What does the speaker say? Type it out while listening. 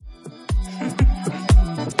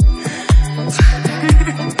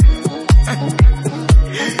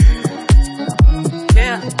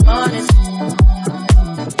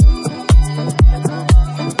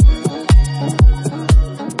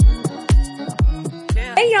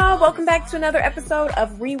Hey y'all, welcome back to another episode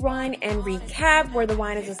of Rewind and Recap, where the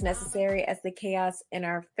wine is as necessary as the chaos in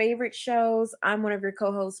our favorite shows. I'm one of your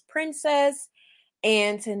co-hosts, Princess,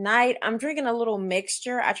 and tonight I'm drinking a little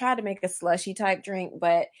mixture. I tried to make a slushy type drink,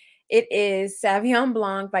 but it is Sauvignon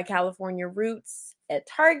Blanc by California Roots at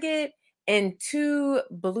Target and 2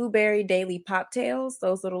 blueberry daily poptails,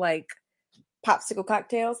 those little like popsicle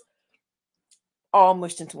cocktails, all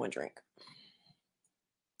mushed into one drink.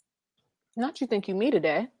 Not you think you me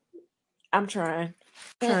today. I'm trying.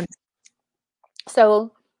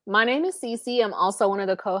 So my name is Cece. I'm also one of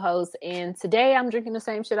the co-hosts, and today I'm drinking the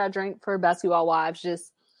same shit I drank for Basketball Wives,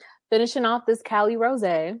 just finishing off this Cali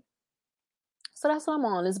Rosé. So that's what I'm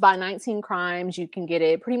on. It's by 19 Crimes. You can get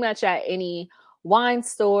it pretty much at any wine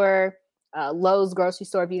store, Lowe's grocery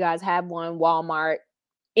store if you guys have one, Walmart,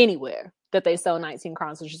 anywhere that they sell 19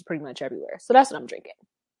 Crimes, which is pretty much everywhere. So that's what I'm drinking.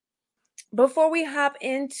 Before we hop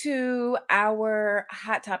into our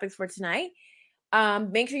hot topics for tonight,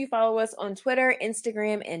 make sure you follow us on Twitter,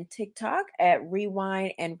 Instagram, and TikTok at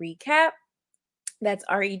Rewind and Recap. That's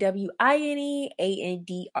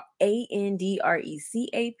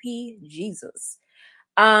REWINEANDRECAP. Jesus.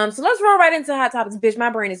 So let's roll right into hot topics. Bitch,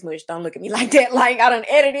 my brain is mush. Don't look at me like that. Like, I done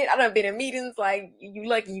edited. I done been in meetings. Like, you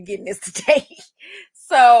lucky you getting this today.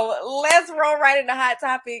 So let's roll right into hot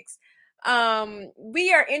topics.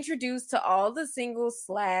 We are introduced to all the singles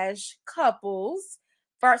 / couples.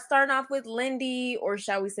 First, starting off with Lindy, or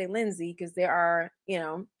shall we say Lindsay, because there are,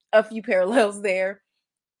 a few parallels there.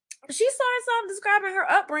 She starts off describing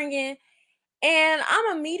her upbringing, and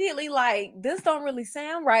I'm immediately like, this don't really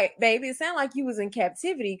sound right, baby. It sounded like you was in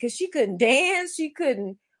captivity, because she couldn't dance, she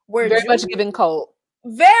couldn't wear Very jewelry. much giving cult.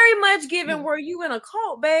 Very much given, were you in a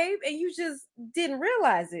cult, babe, and you just didn't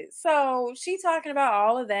realize it. So she talking about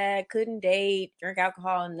all of that, couldn't date, drink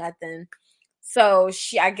alcohol, nothing. So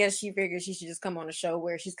I guess she figured she should just come on a show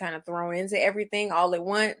where she's kind of thrown into everything all at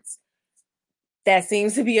once. That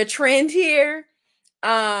seems to be a trend here.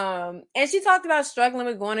 And she talked about struggling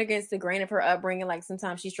with going against the grain of her upbringing. Like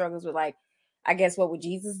sometimes she struggles with, like, I guess, what would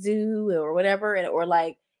Jesus do or whatever, or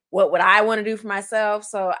like, what would I want to do for myself?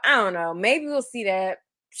 So I don't know. Maybe we'll see that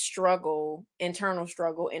internal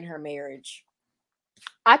struggle in her marriage.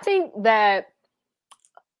 I think that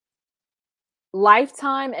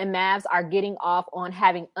Lifetime and Mavs are getting off on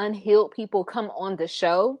having unhealed people come on the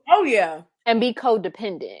show. Oh yeah. And be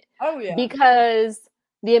codependent. Oh yeah. Because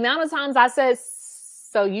the amount of times I said,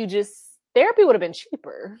 so therapy would have been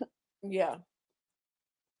cheaper. Yeah.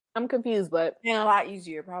 I'm confused, but. And a lot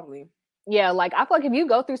easier, probably. Yeah, like I feel like if you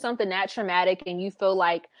go through something that traumatic and you feel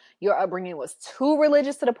like your upbringing was too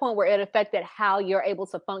religious to the point where it affected how you're able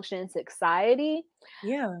to function in society.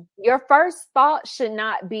 Yeah. Your first thought should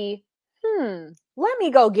not be, let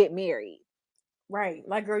me go get married. Right.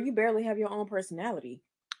 Like, girl, you barely have your own personality.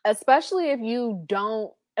 Especially if you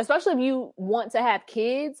want to have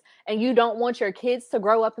kids and you don't want your kids to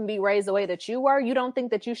grow up and be raised the way that you were. You don't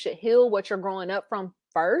think that you should heal what you're growing up from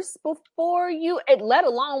first before let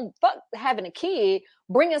alone having a kid,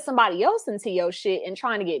 bringing somebody else into your shit and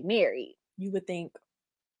trying to get married. You would think.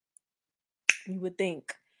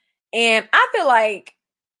 And I feel like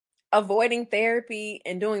avoiding therapy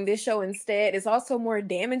and doing this show instead is also more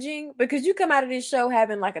damaging, because you come out of this show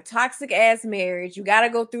having like a toxic ass marriage. You got to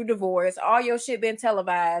go through divorce. All your shit been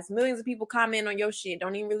televised. Millions of people comment on your shit.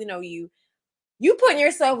 Don't even really know you. You putting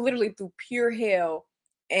yourself literally through pure hell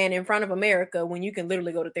and in front of America when you can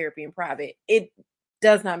literally go to therapy in private. It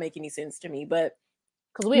does not make any sense to me, but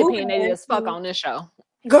because we opinionated as fuck on this show.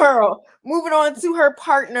 Girl, moving on to her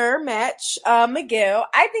partner match, Miguel.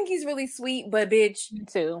 I think he's really sweet, but bitch, me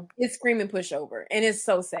too. It's screaming pushover, and it's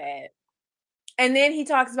so sad. And then he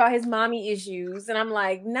talks about his mommy issues, and I'm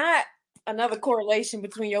like, not another correlation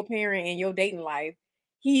between your parent and your dating life.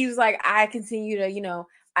 He was like, I continue to,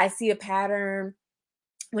 I see a pattern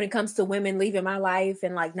when it comes to women leaving my life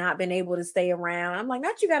and like not being able to stay around. I'm like,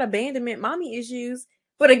 not you got abandonment mommy issues,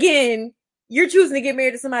 but again, you're choosing to get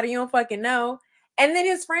married to somebody you don't fucking know. And then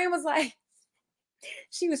his friend was like,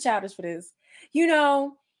 she was childish for this.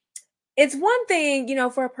 It's one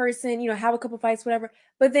thing, for a person, have a couple fights, whatever,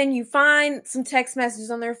 but then you find some text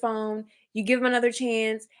messages on their phone, you give them another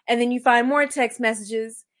chance, and then you find more text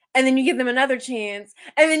messages, and then you give them another chance,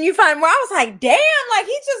 and then you find more. I was like, damn, like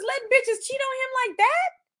he's just letting bitches cheat on him like that?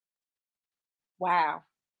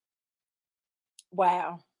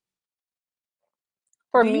 Wow.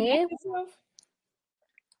 For me,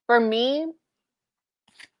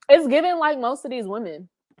 it's given like most of these women.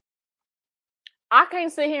 I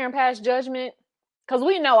can't sit here and pass judgment, because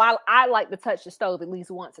we know I like to touch the stove at least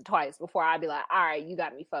once or twice before I be like, all right, you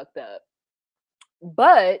got me fucked up.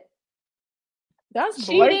 But That's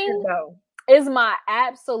blatant, Cheating though. is my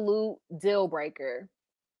absolute deal breaker.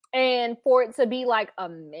 And for it to be like a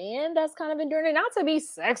man that's kind of enduring it, not to be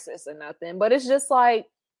sexist or nothing, but it's just like,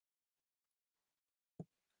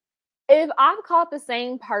 if I've caught the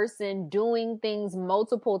same person doing things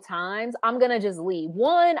multiple times, I'm going to just leave.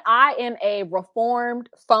 One, I am a reformed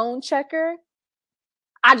phone checker.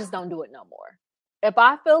 I just don't do it no more. If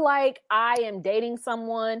I feel like I am dating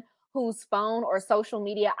someone whose phone or social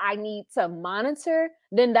media I need to monitor,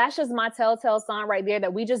 then that's just my telltale sign right there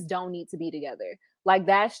that we just don't need to be together. Like,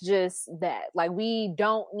 that's just that. Like, we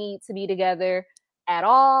don't need to be together at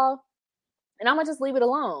all. And I'm going to just leave it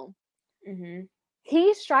alone. Mm-hmm.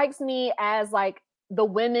 He strikes me as like the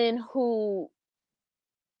women who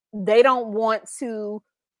they don't want to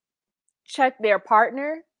check their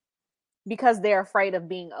partner because they're afraid of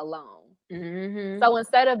being alone. Mm-hmm. So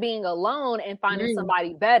instead of being alone and finding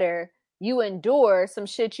somebody better, you endure some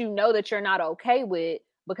shit you know that you're not okay with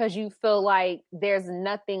because you feel like there's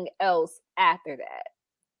nothing else after that.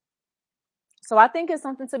 So I think it's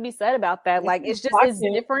something to be said about that. Like, it's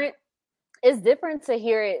different. It's different to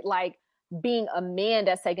hear it like being a man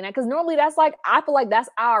that's taking that. Because normally that's like, I feel like that's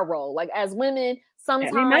our role. Like, as women,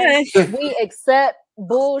 sometimes we accept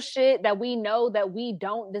bullshit that we know that we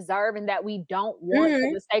don't deserve and that we don't want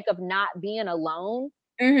for the sake of not being alone.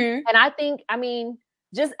 And I think, I mean,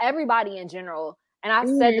 just everybody in general. And I've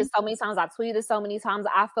said this so many times, I've tweeted this so many times.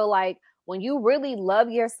 I feel like when you really love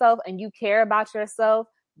yourself and you care about yourself,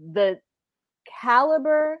 the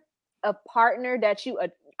caliber of partner that you,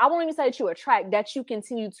 I won't even say that you attract, that you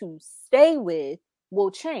continue to stay with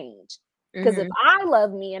will change. Because if I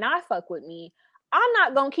love me and I fuck with me, I'm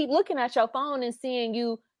not going to keep looking at your phone and seeing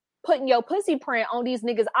you putting your pussy print on these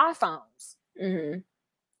niggas' iPhones.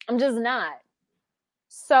 I'm just not.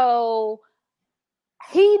 So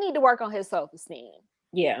he need to work on his self-esteem.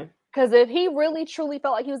 Yeah. Because if he really truly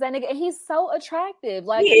felt like he was that nigga, and he's so attractive.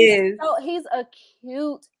 Like, he's a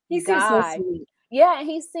cute he guy. Seems so sweet. Yeah, and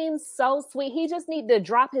he seems so sweet. He just need to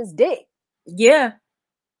drop his dick. Yeah.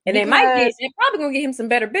 And they're probably gonna get him some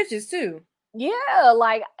better bitches too. Yeah,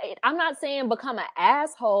 like, I'm not saying become an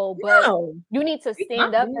asshole, but you need to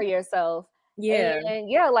stand up for yourself. Yeah. And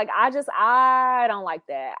yeah, like, I don't like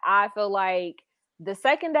that. I feel like the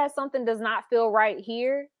second that something does not feel right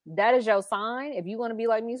here, that is your sign. If you want to be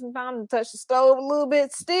like me sometimes and touch the stove a little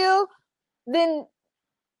bit still, then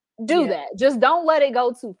do that. Just don't let it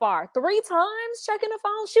go too far. 3 times checking the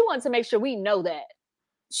phone. She wanted to make sure we know that.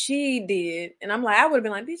 She did. And I'm like, I would have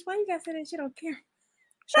been like, bitch, why you gotta say that shit? I don't care.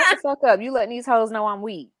 Shut the fuck up. You letting these hoes know I'm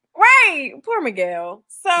weak. Right. Poor Miguel.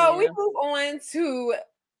 So we move on to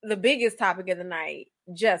the biggest topic of the night,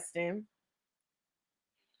 Justin.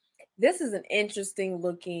 This is an interesting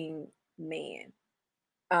looking man.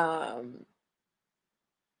 I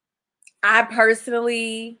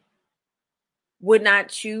personally would not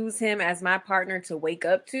choose him as my partner to wake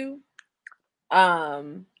up to.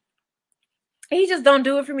 He just don't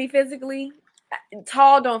do it for me physically.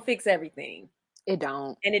 Tall don't fix everything. It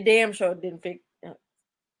don't. And it damn sure didn't fix. I'm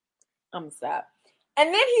gonna stop.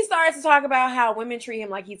 And then he starts to talk about how women treat him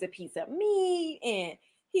like he's a piece of meat and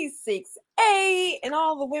he's 6'8", and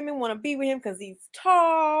all the women want to be with him because he's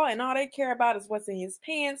tall and all they care about is what's in his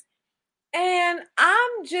pants. And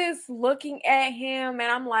I'm just looking at him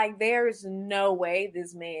and I'm like, there's no way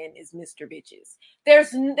this man is Mr. Bitches.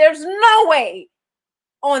 There's no way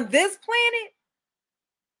on this planet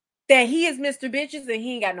that he is Mr. Bitches and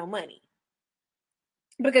he ain't got no money.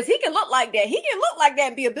 Because he can look like that. He can look like that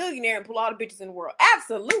and be a billionaire and pull all the bitches in the world.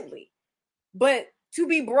 Absolutely. But to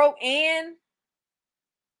be broke and,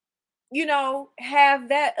 have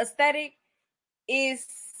that aesthetic is,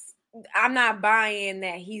 I'm not buying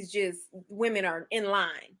that he's just, women are in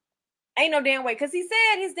line. Ain't no damn way. Because he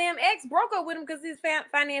said his damn ex broke up with him because his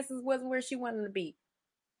finances wasn't where she wanted to be.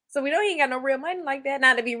 So we know he ain't got no real money like that.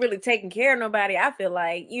 Not to be really taking care of nobody. I feel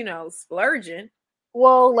like, splurging.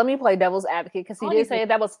 Well, let me play devil's advocate because he did say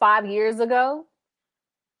that was 5 years ago.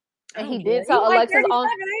 And he did tell Alexis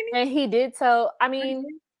and he did tell, I mean,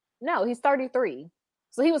 no, he's 33.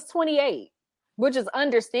 So he was 28, which is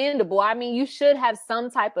understandable. I mean, you should have some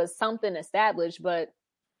type of something established, but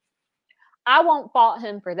I won't fault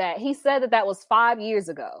him for that. He said that was 5 years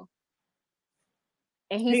ago.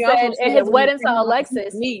 And he said in his wedding to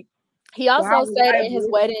Alexis, he also said in his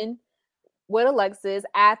wedding with Alexis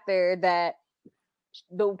after that,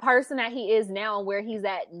 the person that he is now and where he's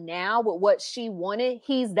at now with what she wanted,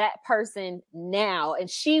 he's that person now. And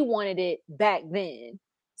she wanted it back then.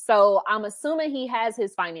 So I'm assuming he has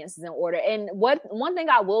his finances in order. And one thing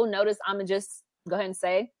I will notice, I'm going to just go ahead and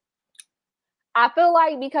say, I feel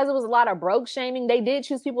like because it was a lot of broke shaming, they did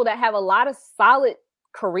choose people that have a lot of solid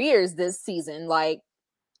careers this season. Like,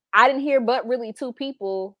 I didn't hear but really 2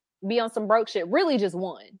 people be on some broke shit. Really, just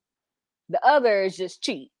one. The other is just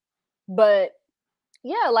cheap. But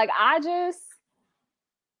yeah, like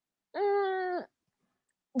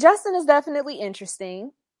Justin is definitely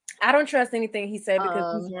interesting. I don't trust anything he said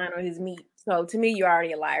because he's lying on his meat. So to me, you're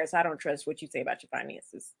already a liar. So I don't trust what you say about your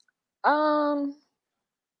finances.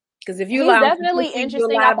 Because if you he's lie on definitely pussy, interesting.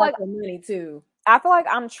 you'll lie about your money too. I feel like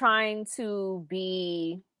I'm trying to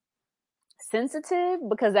be sensitive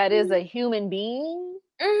because that is a human being.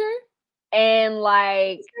 And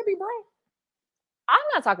like, He's gonna be broke. I'm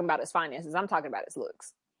not talking about his finances. I'm talking about his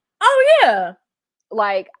looks. Oh yeah.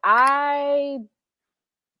 Like,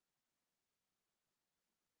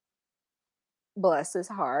 bless his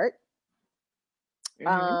heart.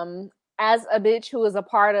 As a bitch who is a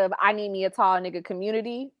part of I Need Me a Tall Nigga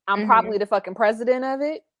community, I'm probably the fucking president of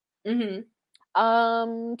it.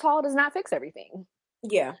 Tall does not fix everything.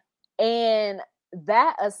 Yeah. And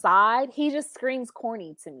that aside, he just screams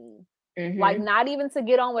corny to me. Like, not even to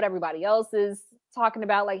get on what everybody else is talking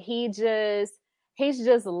about. Like, he's just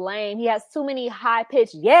lame. He has too many high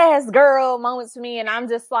pitched yes girl moments for me, and I'm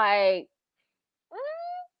just like,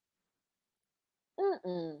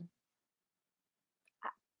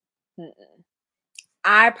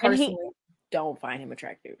 I personally don't find him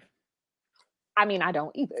attractive. I mean, I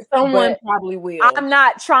don't either. Someone probably will. I'm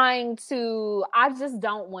not trying to. I just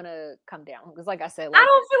don't want to come down because, like I said, like, I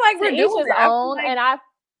don't feel like we're doing his own, like...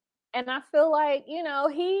 and I feel like, you know,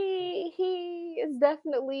 he is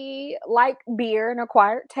definitely like beer, an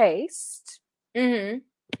acquired taste.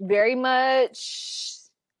 Very much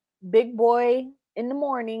big boy in the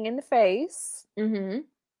morning in the face.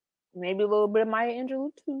 Maybe a little bit of Maya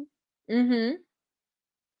Angelou too.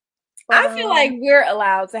 But, I feel like we're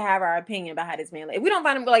allowed to have our opinion about how this man. If we don't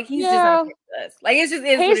find him, like, he's just not us. Like, it's just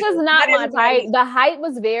he's just not my type. The hype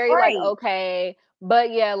was very like okay,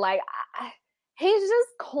 but yeah, like he's just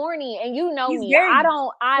corny, and you know me. I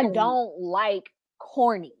don't like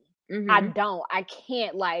corny. I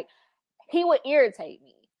can't, like, he would irritate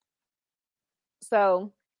me.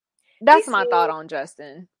 So that's my thought on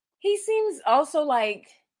Justin. He seems also like,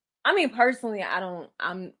 I mean, personally, I don't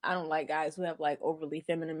like guys who have like overly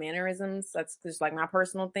feminine mannerisms. That's just like my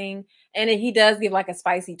personal thing. And he does give like a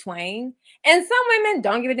spicy twang. And some women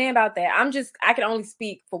don't give a damn about that. I can only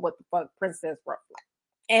speak for what the fuck Princess Rough like.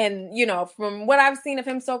 And, you know, from what I've seen of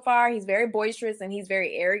him so far, he's very boisterous and he's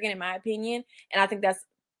very arrogant, in my opinion. And I think that's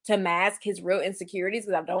to mask his real insecurities,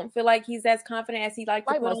 because I don't feel like he's as confident as he likes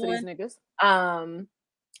to put most on. Of these niggas.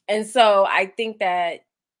 And so I think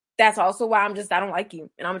that's also why I don't like you.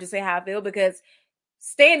 And I'm gonna just say how I feel, because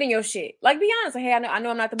stand in your shit. Like, be honest. Hey, I know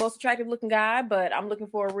I'm not the most attractive looking guy, but I'm looking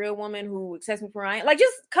for a real woman who accepts me for who I am. Like,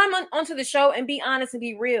 just come onto the show and be honest and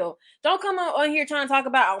be real. Don't come on here trying to talk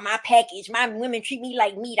about, oh, my package, my women treat me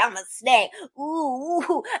like meat, I'm a snack.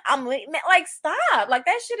 Ooh, I'm like, stop. Like,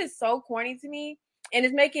 that shit is so corny to me. And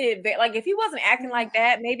it's making it like, if he wasn't acting like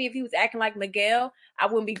that, maybe if he was acting like Miguel, I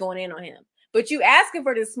wouldn't be going in on him. But you asking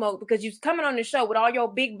for this smoke because you coming on the show with all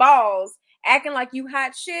your big balls, acting like you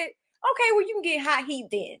hot shit. Okay, well, you can get hot heat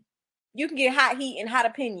then. You can get hot heat and hot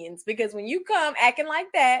opinions, because when you come acting like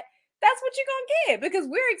that, that's what you're going to get, because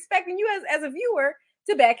we're expecting you as a viewer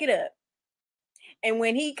to back it up. And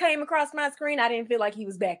when he came across my screen, I didn't feel like he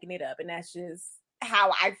was backing it up. And that's just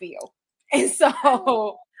how I feel. And so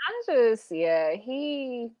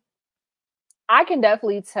I can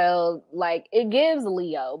definitely tell, like, it gives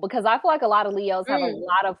Leo, because I feel like a lot of Leos have a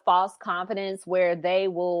lot of false confidence where they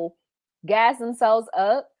will gas themselves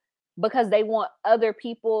up because they want other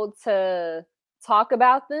people to talk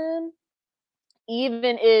about them,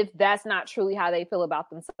 even if that's not truly how they feel about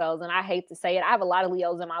themselves. And I hate to say it, I have a lot of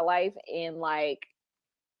Leos in my life, and like,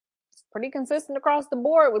 it's pretty consistent across the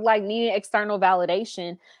board with like needing external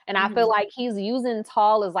validation. And I feel like he's using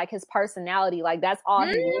tall as like his personality. Like, that's all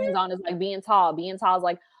he leans on, is like being tall. Being tall is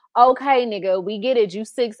like, okay, nigga, we get it. You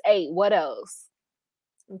 6'8". What else?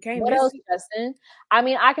 Okay. What else, Justin? I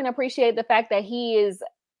mean, I can appreciate the fact that he is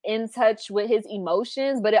in touch with his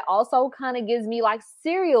emotions, but it also kind of gives me like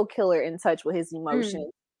serial killer in touch with his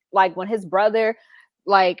emotions. Like, when his brother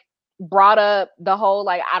like brought up the whole,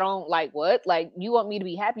 like, I don't like what, like, you want me to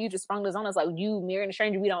be happy, you just sprung this on us, like, you marrying a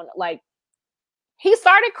stranger, we don't like. He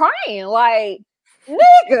started crying, like,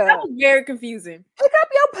 nigga, that was very confusing. Pick up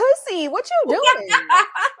your pussy, what you doing?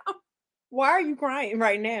 Why are you crying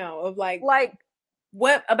right now? Of like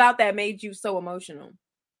what about that made you so emotional?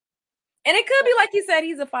 And it could be like you said,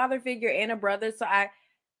 he's a father figure and a brother, so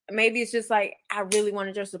maybe it's just like I really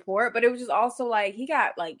wanted your support, but it was just also like he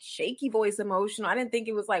got like shaky voice emotional. I didn't think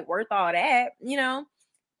it was like worth all that, you know.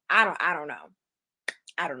 I don't know.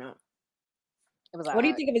 I don't know. It was What do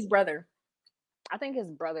you odd. think of his brother? I think his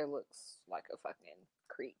brother looks like a fucking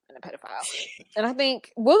creep and a pedophile. And I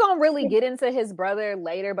think we're gonna really get into his brother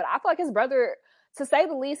later, but I feel like his brother, to say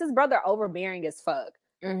the least, his brother overbearing as fuck.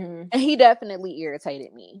 Mm-hmm. And he definitely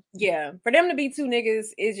irritated me. Yeah, for them to be two niggas,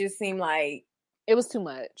 it just seemed like it was too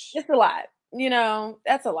much. it's a lot. You know,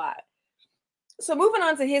 that's a lot. So moving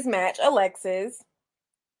on to his match, Alexis.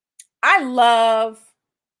 I love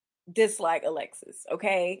dislike Alexis,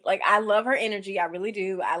 okay? Like I love her energy, I really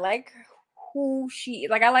do. I like who she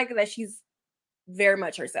is. Like I like that she's very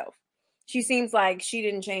much herself. She seems like she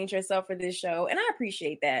didn't change herself for this show, and I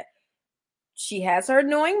appreciate that. She has her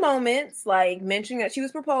annoying moments, like mentioning that she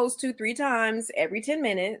was proposed to 3 times every 10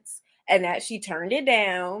 minutes and that she turned it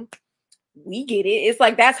down. We get it. It's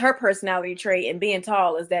like that's her personality trait, and being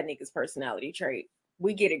tall is that nigga's personality trait.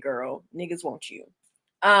 We get it, girl. Niggas want you.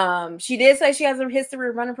 She did say she has a history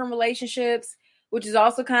of running from relationships, which is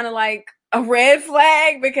also kind of like a red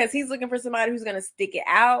flag because he's looking for somebody who's gonna stick it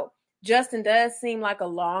out. Justin does seem like a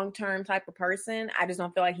long-term type of person. I just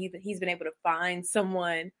don't feel like he's been able to find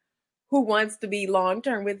someone who wants to be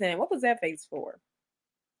long-term with him. What was that face for?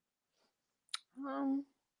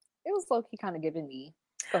 It was low key kind of giving me.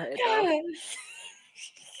 Go ahead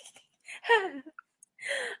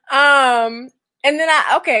though. And then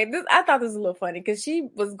I thought this was a little funny because she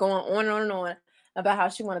was going on and on and on about how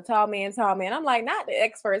she wanted a tall man, tall man. I'm like, not the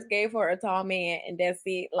experts gave her a tall man, and that's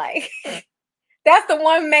it. Like, that's the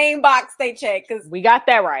one main box they check because we got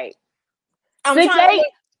that right. I'm 6'8", trying to look,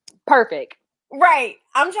 perfect. right.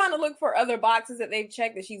 I'm trying to look for other boxes that they've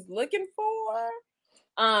checked that she's looking for.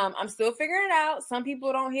 I'm still figuring it out. Some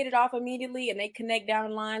people don't hit it off immediately and they connect down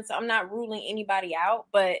the line, so I'm not ruling anybody out,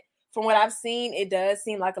 but from what I've seen, it does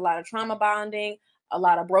seem like a lot of trauma bonding, a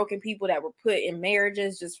lot of broken people that were put in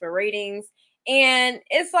marriages just for ratings. And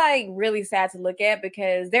it's like really sad to look at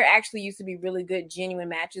because there actually used to be really good, genuine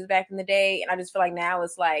matches back in the day. And I just feel like now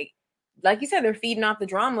it's like you said, they're feeding off the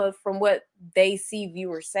drama from what they see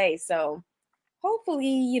viewers say. So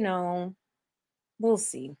hopefully, we'll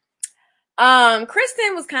see.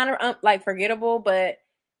 Kristen was kind of like forgettable, but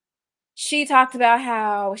she talked about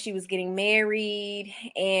how she was getting married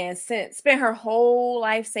and spent her whole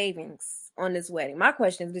life savings on this wedding. My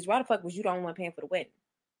question is, bitch, why the fuck was you the only one paying for the wedding?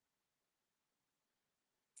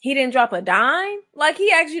 He didn't drop a dime. Like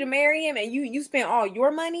he asked you to marry him, and you spent all your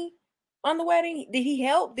money on the wedding. Did he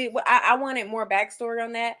help? I wanted more backstory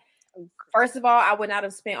on that. First of all, I would not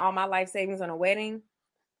have spent all my life savings on a wedding.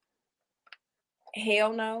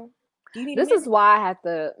 Hell no. Do you need this is why I have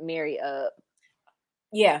to marry up.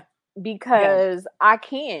 Yeah. Because I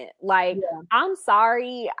can't. Like, I'm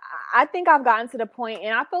sorry. I think I've gotten to the point,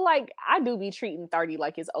 and I feel like I do be treating 30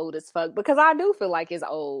 like it's old as fuck because I do feel like it's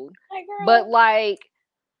old. Hey, girl. But like,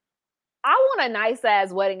 I want a nice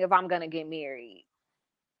ass wedding if I'm gonna get married.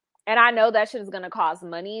 And I know that shit is gonna cost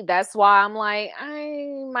money. That's why I'm like,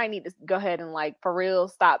 I might need to go ahead and like for real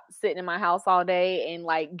stop sitting in my house all day and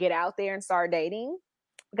like get out there and start dating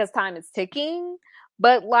because time is ticking.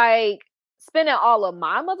 But like spending all of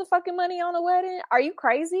my motherfucking money on a wedding? Are you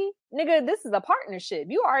crazy? Nigga, this is a partnership.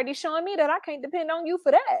 You already showing me that I can't depend on you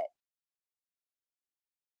for that.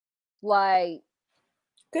 Like,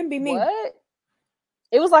 couldn't be me. What?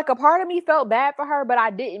 It was like a part of me felt bad for her, but I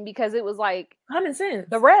didn't because it was like common sense.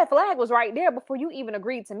 The red flag was right there before you even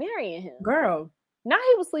agreed to marrying him. Girl. Now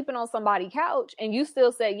he was sleeping on somebody's couch and you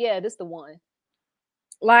still said, yeah, this the one.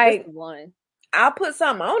 Like, this the one. I'll put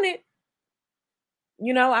something on it.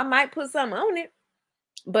 I might put something on it.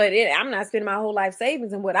 But I'm not spending my whole life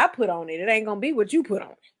savings and what I put on it. It ain't going to be what you put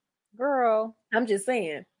on it. Girl. I'm just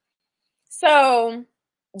saying. So,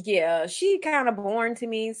 yeah, she kind of boring to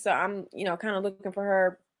me. So I'm, kind of looking for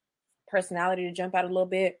her personality to jump out a little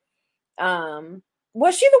bit.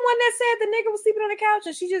 Was she the one that said the nigga was sleeping on the couch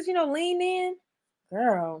and she just, leaned in?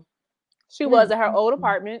 Girl. She was at her old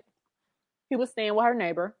apartment. He was staying with her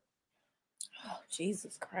neighbor. Oh,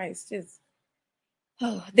 Jesus Christ. Just...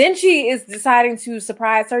 Then she is deciding to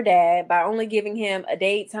surprise her dad by only giving him a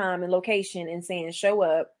date, time, and location and saying, show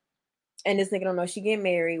up. And this nigga don't know she getting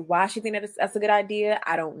married. Why she think that's a good idea?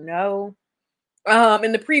 I don't know.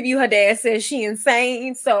 In the preview, her dad says she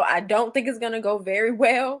insane. So I don't think it's going to go very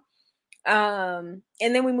well. And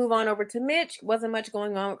then we move on over to Mitch. Wasn't much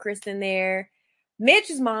going on with Kristen there.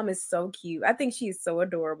 Mitch's mom is so cute. I think she is so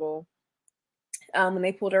adorable. When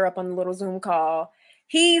they pulled her up on the little Zoom call.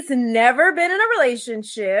 He's never been in a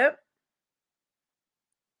relationship.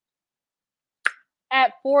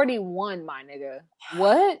 At 41, my nigga.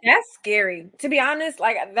 What? That's scary. To be honest,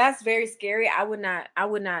 like that's very scary. I would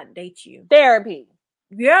not date you. Therapy.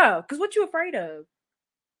 Yeah, because what you afraid of?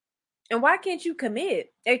 And why can't you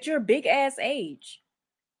commit at your big ass age?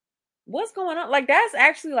 What's going on? Like that's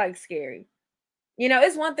actually like scary. You know,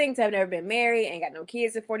 it's one thing to have never been married and got no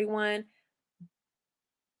kids at 41,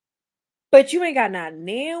 but you ain't got not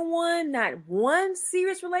one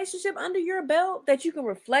serious relationship under your belt that you can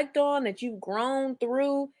reflect on, that you've grown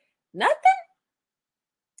through. Nothing.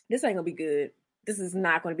 This ain't gonna be good. This is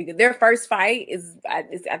not gonna be good. Their first fight I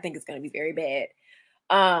think it's gonna be very bad.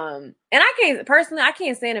 And I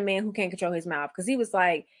can't stand a man who can't control his mouth, because he was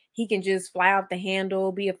like, he can just fly off the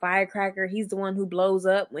handle, be a firecracker. He's the one who blows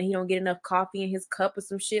up when he don't get enough coffee in his cup or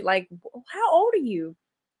some shit. Like, how old are you?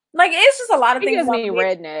 Like, it's just a lot of He things gives about me him.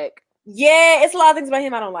 redneck. Yeah, it's a lot of things about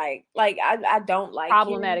him I don't like. Like, I don't like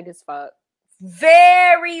Problematic him. as fuck.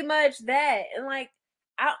 Very much that. And like,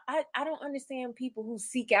 I don't understand people who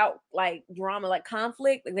seek out like drama, like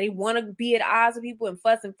conflict. Like they want to be at odds with people and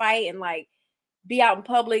fuss and fight and like be out in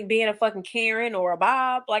public being a fucking Karen or a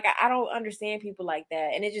Bob. Like I don't understand people like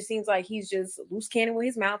that. And it just seems like he's just loose cannon with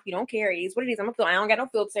his mouth. He don't care. It is what it is. I don't got no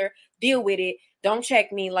filter. Deal with it. Don't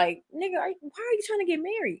check me. Like, nigga, why are you trying to get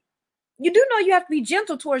married? You do know you have to be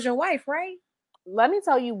gentle towards your wife, right? Let me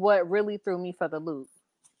tell you what really threw me for the loop.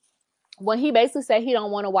 When he basically said he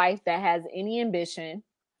don't want a wife that has any ambition,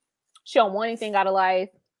 she don't want anything out of life.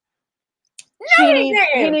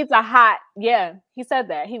 He needs a hot, yeah, he said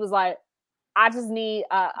that. He was like, I just need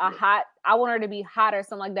a hot, I want her to be hot or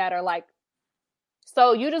something like that. Or like,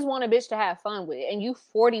 so you just want a bitch to have fun with, and you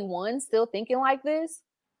 41 still thinking like this?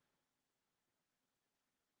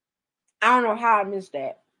 I don't know how I missed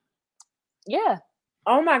that. Yeah.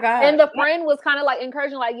 Oh my God. And the friend was kind of like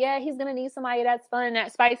encouraging, like, yeah, he's going to need somebody that's fun and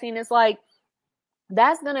that's spicy. And it's like,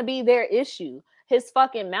 that's going to be their issue. His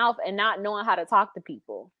fucking mouth and not knowing how to talk to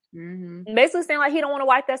people. Mm-hmm. Basically saying like he don't want a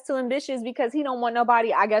wife that's too ambitious because he don't want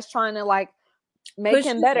nobody, I guess, trying to like make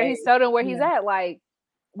him better. He's studying where he's at. Like,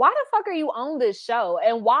 why the fuck are you on this show?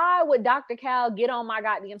 And why would Dr. Cal get on my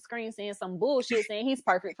goddamn screen saying some bullshit saying he's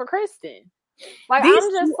perfect for Kristen? Like, These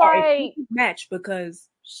I'm just like, match because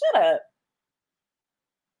shut up.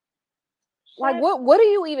 Like, what are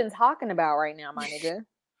you even talking about right now, my nigga?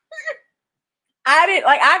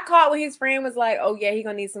 I caught when his friend was like, oh yeah, he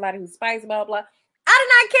gonna need somebody who's spicy, blah, blah. I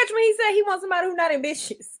did not catch when he said he wants somebody who's not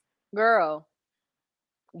ambitious. Girl.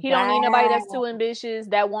 He don't need nobody that's too ambitious,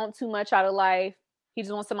 that want too much out of life. He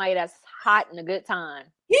just wants somebody that's hot and a good time.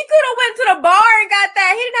 He could have went to the bar and got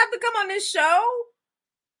that. He didn't have to come on this show.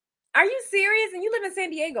 Are you serious? And you live in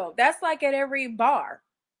San Diego. That's like at every bar.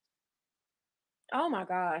 Oh my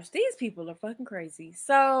gosh. These people are fucking crazy.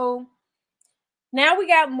 So now we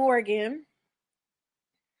got Morgan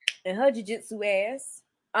and her jiu-jitsu ass.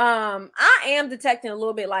 I am detecting a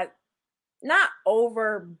little bit like not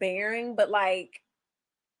overbearing, but like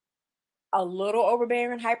a little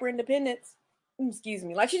overbearing hyper independence. Excuse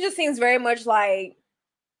me. Like she just seems very much like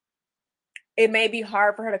it may be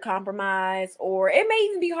hard for her to compromise, or it may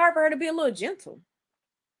even be hard for her to be a little gentle.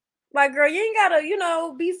 Like, girl, you ain't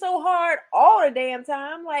gotta, be so hard all the damn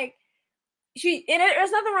time. Like,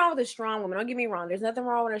 there's nothing wrong with a strong woman. Don't get me wrong. There's nothing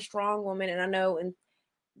wrong with a strong woman. And I know, and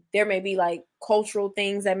there may be like cultural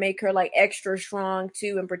things that make her like extra strong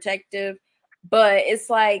too and protective. But it's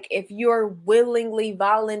like if you're willingly,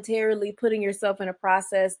 voluntarily putting yourself in a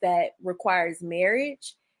process that requires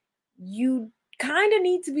marriage, you kind of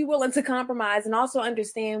need to be willing to compromise and also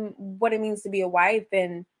understand what it means to be a wife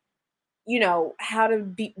and, how to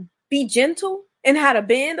be gentle and how to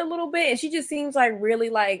bend a little bit. And she just seems like really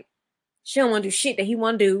like she don't want to do shit that he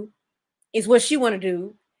want to do. It's what she want to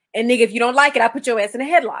do. And nigga, if you don't like it, I put your ass in a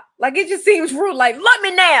headlock. Like it just seems rude. Like, let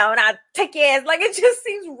me now and I take your ass. Like it just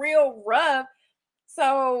seems real rough.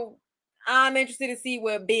 So I'm interested to see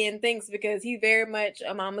what Ben thinks because he's very much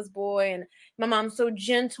a mama's boy and my mom's so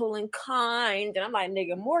gentle and kind. And I'm like,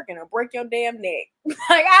 nigga, Morgan will break your damn neck. Like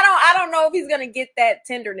I don't know if he's gonna get that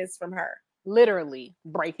tenderness from her. Literally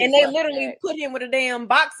break his And they literally neck. put him with a damn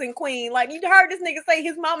boxing queen. Like you heard this nigga say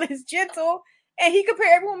his mama is gentle. And he compared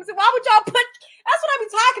every woman to, why would y'all put, that's what I be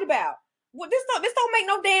talking about. Well, this don't make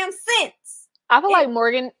no damn sense. I feel like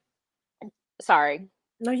Morgan, sorry.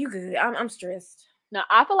 No, you good. I'm stressed. No,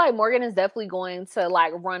 I feel like Morgan is definitely going to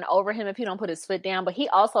like run over him if he don't put his foot down, but he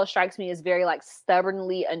also strikes me as very like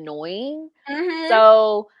stubbornly annoying. Mm-hmm.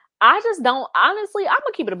 So I just don't, honestly, I'm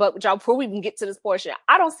gonna keep it a buck with y'all before we even get to this portion.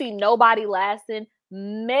 I don't see nobody lasting.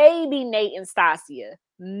 Maybe Nate and Stasia.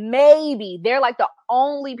 maybe they're like the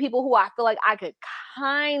only people who I feel like I could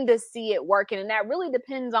kind of see it working, and that really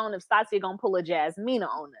depends on if Stacia gonna pull a Jasmina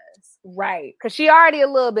on us, right? Because she already a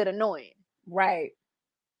little bit annoying, Right.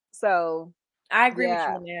 so I agree with you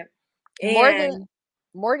yeah. on that. And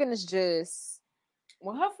Morgan is just,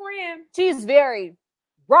 well, her friend, she's very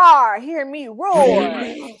raw. Hear me roar,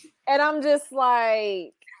 and I'm just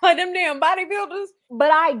like, them damn bodybuilders.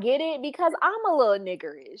 but I get it because I'm a little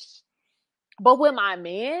niggerish. But with my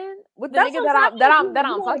man, with the That's nigga what I'm saying. that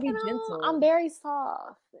You I'm want to fucking be on, gentle. I'm very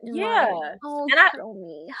soft. And Yeah, like, oh, and cuddle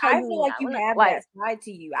me, hug I feel me. like I you wanna have like, that side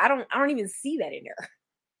to you. I don't even see that in her.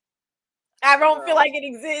 I don't feel girl. like it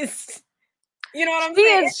exists. You know what I'm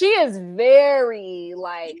She saying? is very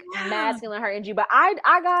like Yeah. masculine her energy, but I'm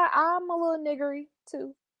a little niggery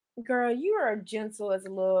too. Girl, you are gentle as a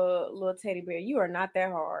little teddy bear. You are not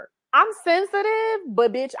that hard. I'm sensitive,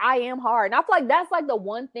 but bitch, I am hard. And I feel like that's like the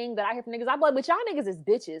one thing that I hear from niggas. I'm like, but y'all niggas is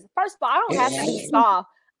bitches. First of all, I don't have to be soft.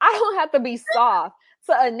 I don't have to be soft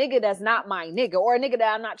to a nigga that's not my nigga, or a nigga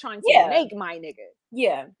that I'm not trying to Yeah. make my nigga.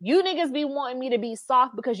 Yeah. You niggas be wanting me to be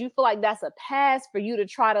soft because you feel like that's a pass for you to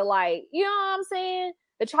try to, like, you know what I'm saying?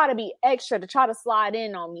 To try to be extra, to try to slide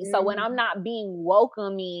in on me. So when I'm not being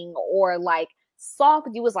welcoming or like soft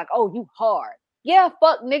with you, it's like, oh, you hard. Yeah,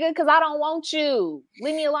 fuck nigga, because I don't want you.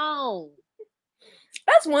 Leave me alone.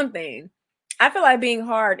 That's one thing. I feel like being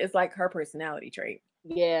hard is like her personality trait.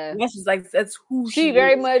 Yeah. That's just like that's who She she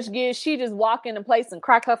very is. much gives, she just walk into place and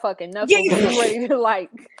crack her fucking knuckles Yeah. and I'm ready to like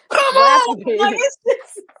Come slap on! the Like bitch. it's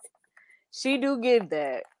just She do give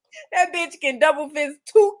that. that bitch can double fist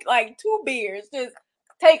two beers, just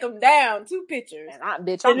take them down, 2 pitchers. And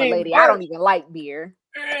bitch, And I'm a then lady. I don't even like beer.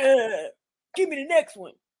 give me the next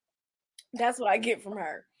one. That's what I get from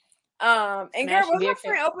her. And girl, Smash when beer her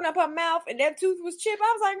friend opened up her mouth and that tooth was chipped,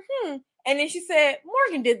 I was like, And then she said,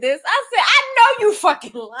 Morgan did this. I said, I know you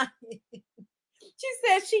fucking lying. She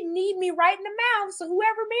said she need me right in the mouth, so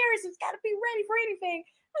whoever marries has got to be ready for anything.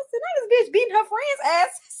 I said, now this bitch beating her friend's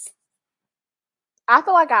asses. I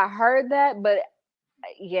feel like I heard that, but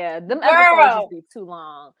yeah, them episodes Girl, just be too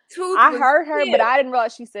long. tooth I was heard her, but chipped. I didn't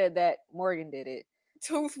realize she said that Morgan did it.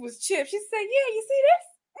 Tooth was chipped. She said, yeah, you see this?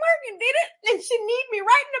 Morgan did it, and she need me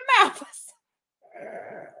right in the mouth.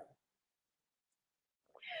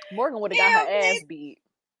 Morgan would have got her ass beat.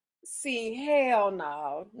 See, hell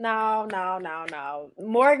no. No.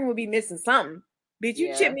 Morgan would be missing something. Bitch,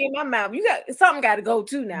 you chip me in my mouth. You got something got to go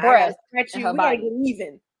too now. I got to scratch you. We got to get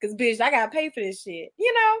even. Because, bitch, I got to pay for this shit.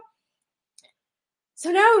 You know?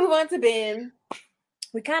 So now we move on to Ben.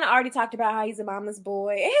 We kind of already talked about how he's a mama's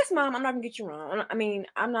boy. And his mom, I'm not going to get you wrong. I mean,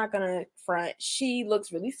 I'm not going to front. She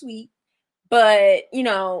looks really sweet. But, you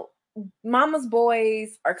know, mama's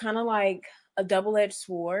boys are kind of like a double-edged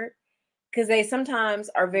sword. Because they sometimes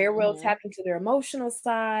are very well tapped into their emotional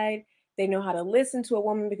side. They know how to listen to a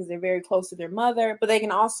woman because they're very close to their mother. But they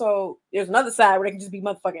can also, there's another side where they can just be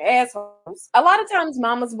motherfucking assholes. A lot of times,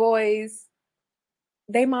 mama's boys,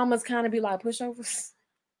 they mamas kind of be like pushovers.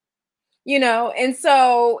 You know? And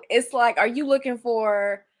so it's like, are you looking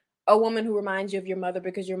for a woman who reminds you of your mother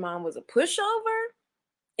because your mom was a pushover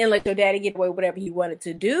and let your daddy get away with whatever he wanted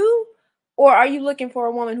to do? Or are you looking for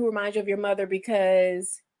a woman who reminds you of your mother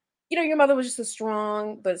because you know, your mother was just a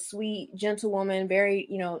strong but sweet, gentle woman, very,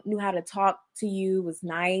 you know, knew how to talk to you, was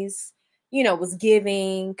nice, you know, was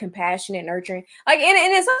giving, compassionate, nurturing. Like, and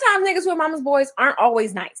then sometimes niggas who are mama's boys aren't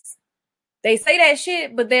always nice. They say that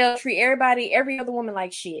shit, but they'll treat every other woman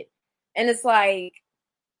like shit. And it's like,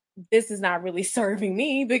 this is not really serving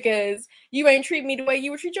me because you ain't treat me the way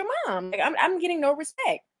you would treat your mom. Like, I'm getting no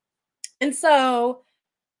respect. And so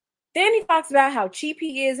then he talks about how cheap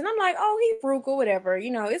he is, and I'm like, oh, he's frugal, whatever. You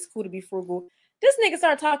know, it's cool to be frugal. This nigga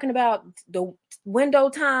started talking about the window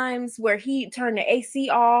times where he turned the AC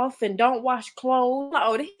off and don't wash clothes.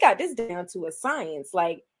 Oh, he got this down to a science.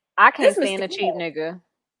 Like, I can't stand a cheap nigga.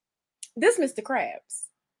 This Mr. Krabs.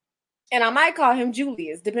 And I might call him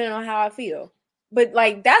Julius, depending on how I feel. But,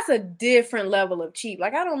 like, that's a different level of cheap.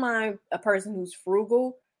 Like, I don't mind a person who's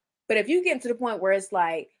frugal. But if you get to the point where it's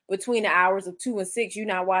like between the hours of 2 and 6, you're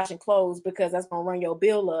not washing clothes because that's gonna run your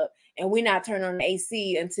bill up, and we're not turning on the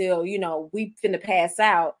AC until you know we finna pass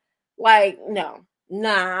out. Like, no,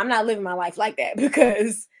 nah, I'm not living my life like that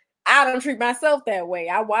because I don't treat myself that way.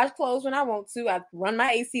 I wash clothes when I want to. I run my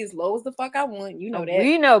AC as low as the fuck I want. You know that.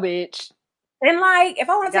 We know, bitch. And like, if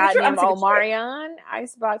I want to take a trip, I'm taking a trip. Omarion,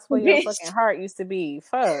 icebox where your fucking heart used to be.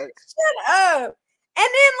 Fuck. Shut up. And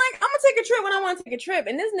then, like, I'm gonna take a trip when I want to take a trip.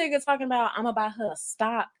 And this nigga talking about I'm gonna buy her a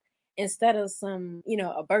stock instead of some, you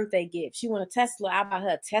know, a birthday gift. She want a Tesla. I buy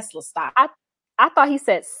her a Tesla stock. I thought he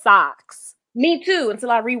said socks. Me too,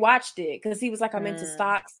 until I rewatched it because he was like, I'm into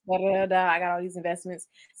stocks, da, da, da, da, I got all these investments.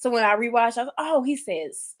 So when I rewatched, I was, oh, he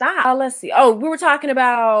said stop. Let's see. Oh, we were talking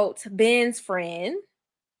about Ben's friend.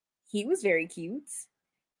 He was very cute.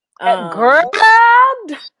 Girl,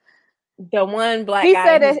 The one black he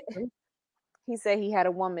guy. said he had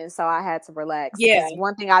a woman, so I had to relax. Yeah. Because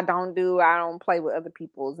one thing I don't do, I don't play with other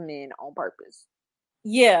people's men on purpose.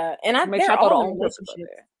 Yeah, and Make sure they're I throw the all in own pussy up relationships.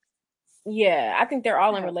 there. Yeah, I think they're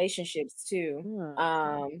all in Yeah. relationships too.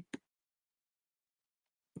 Mm.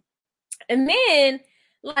 And then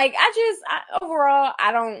like overall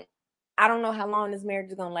I don't know how long this marriage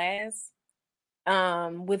is gonna last.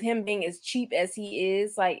 With him being as cheap as he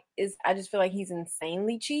is, like is I just feel like he's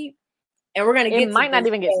insanely cheap. And we're gonna It get to might not this.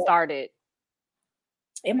 even get started.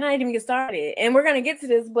 It might even get started. And we're gonna get to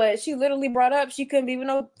this, but she literally brought up she couldn't be with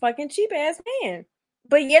no fucking cheap ass man.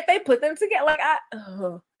 But yet they put them together. Like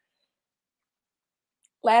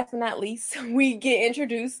last but not least, we get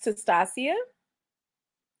introduced to Stasia.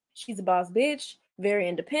 She's a boss bitch, very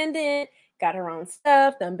independent, got her own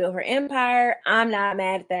stuff, done built her empire. I'm not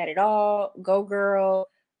mad at that at all. Go girl,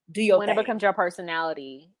 do your When thing. it becomes your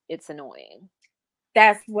personality, it's annoying.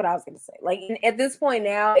 That's what I was gonna say. Like at this point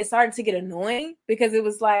now, it started to get annoying because it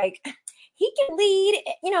was like he can lead.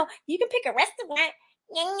 You know, you can pick a restaurant.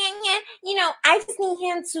 You know, I just need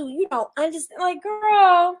him to. You know, understand. Like,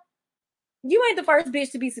 girl, you ain't the first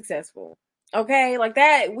bitch to be successful. Okay, like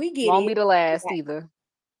that. We get Won't it. be the last either.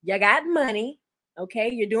 You got money. Okay,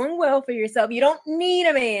 you're doing well for yourself. You don't need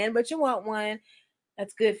a man, but you want one.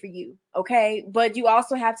 That's good for you. Okay, but you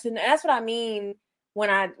also have to. That's what I mean when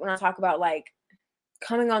I talk about like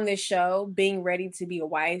coming on this show, being ready to be a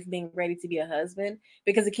wife, being ready to be a husband,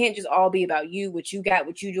 because it can't just all be about you, what you got,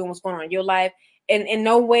 what you doing, what's going on in your life. And in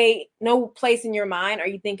no way, no place in your mind are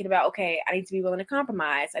you thinking about, okay, I need to be willing to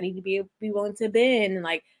compromise. I need to be willing to bend and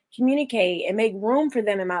like communicate and make room for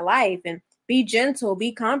them in my life and be gentle,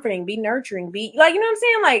 be comforting, be nurturing, be like, you know what I'm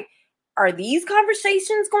saying? Like, are these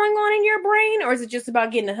conversations going on in your brain, or is it just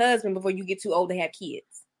about getting a husband before you get too old to have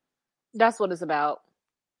kids? That's what it's about.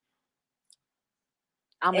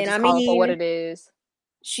 I'm gonna And just I call it for what mean, it is.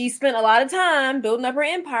 she spent a lot of time building up her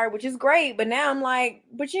empire, which is great. But now I'm like,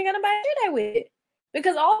 but you ain't gonna buy that with it.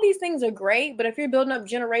 Because all these things are great, but if you're building up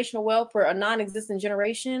generational wealth for a non-existent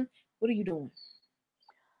generation, what are you doing?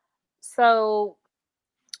 So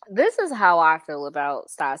this is how I feel about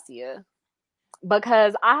Stasia.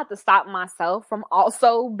 Because I have to stop myself from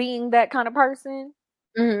also being that kind of person.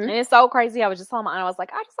 Mm-hmm. And it's so crazy. I was just telling my aunt, I was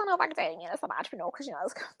like, I just don't know if I can date as an entrepreneur because, you know,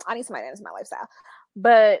 I need somebody that's my lifestyle.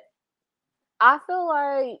 But I feel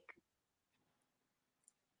like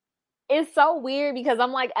it's so weird because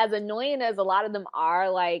I'm like, as annoying as a lot of them are,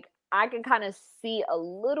 like, I can kind of see a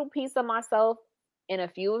little piece of myself in a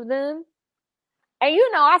few of them. And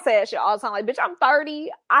you know, I say that shit all the time. Like, bitch, I'm 30.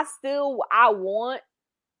 I want,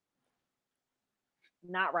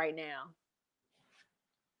 not right now.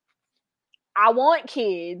 I want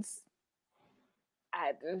kids. I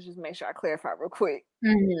had to just make sure I clarify real quick.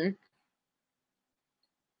 Mm-hmm.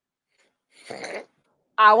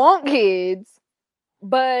 I want kids,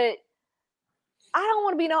 but I don't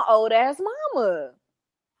want to be no old ass mama.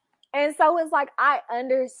 And so it's like, I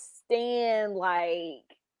understand, like,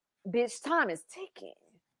 bitch, time is ticking.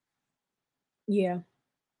 Yeah.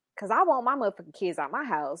 Because I want my motherfucking kids out my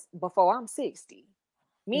house before I'm 60.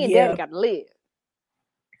 Me and daddy Yeah. got to live.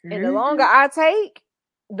 Mm-hmm. And the longer I take,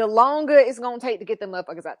 the longer it's going to take to get them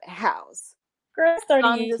motherfuckers out the house. Girl, it's 30 So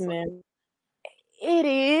I'm years, just, man. it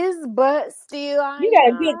is, but still, You got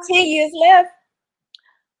a good 10 years left.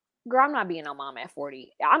 girl, I'm not being no mom at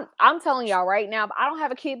 40. I'm telling y'all right now, if I don't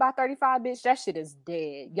have a kid by 35, bitch, that shit is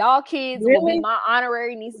dead. Y'all kids will be Really? my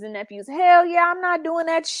honorary nieces and nephews. Hell yeah, I'm not doing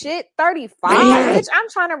that shit. 35, bitch, I'm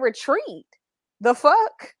trying to retreat. The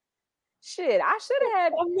fuck? Shit, I should have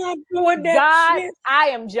had. I'm not doing that God, shit. I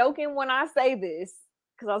am joking when I say this.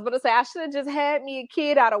 Because I was going to say, I should have just had me a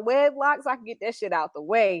kid out of wedlock so I could get that shit out the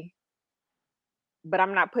way. But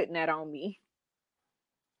I'm not putting that on me.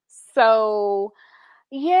 So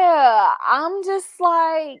yeah, I'm just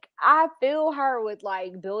like, I feel her with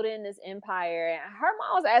like building this empire. And her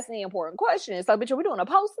mom was asking the important question. So, bitch, are we doing a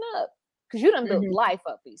posting up? Because you done built Mm-hmm. life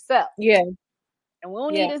up for yourself. Yeah. And we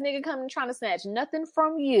don't need this nigga coming trying to snatch nothing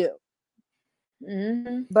from you.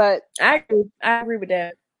 Mm-hmm. But I agree with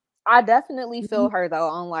that. I definitely Mm-hmm. feel her though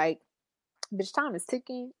on like, bitch, time is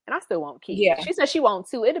ticking and I still want kids. Yeah. She said she won't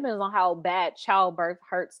too. It depends on how bad childbirth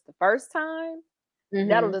hurts the first time. Mm-hmm.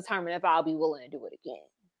 That'll determine if I'll be willing to do it again.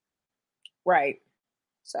 Right.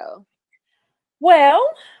 So, well,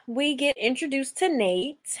 we get introduced to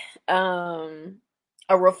Nate, a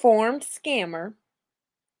reformed scammer.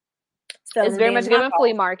 It's very much giving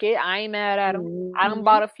flea market. I ain't mad at them. Mm-hmm. I done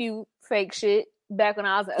bought a few fake shit back when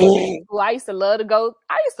I was in elementary school. I used to love to go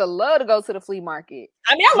to the flea market.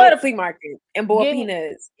 I mean, I love the flea market and boiled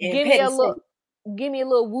peanuts and give me a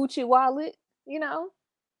little Woochie wallet, you know.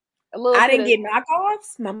 I didn't get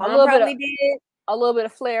knockoffs. My mom probably did. A little bit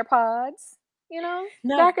of Flare Pods, you know.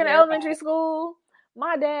 Back in elementary school,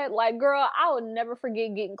 my dad, like, girl, I would never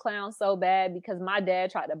forget getting clowned so bad because my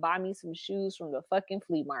dad tried to buy me some shoes from the fucking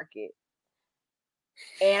flea market.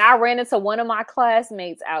 And I ran into one of my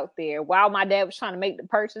classmates out there while my dad was trying to make the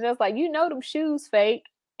purchase. I was like, them shoes fake.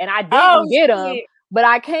 And I didn't get them. But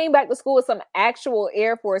I came back to school with some actual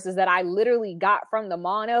Air Forces that I literally got from the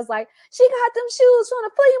mall. And I was like, she got them shoes from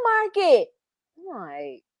the flea market. I'm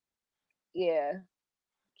like, yeah,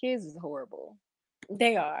 kids is horrible.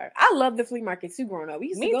 They are. I love the flea market too growing up. We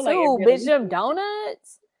used to go bitch, them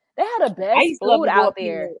donuts. They had the best food out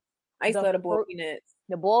there. I used to love the boiled peanuts.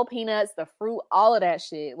 The boiled peanuts, the fruit, all of that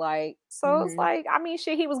shit. Like, so it's like, I mean,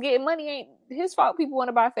 shit, he was getting money. Ain't his fault people want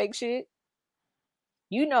to buy fake shit.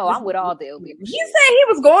 You know, I'm with all the illegal shit. You said he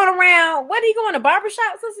was going around, what, he going to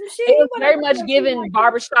barbershops or some shit? It was very much given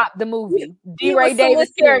Barbershop the movie. D. Ray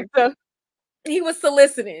Davis character. He was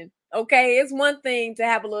soliciting, okay? It's one thing to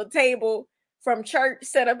have a little table from church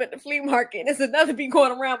set up at the flea market. It's another be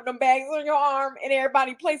going around with them bags on your arm and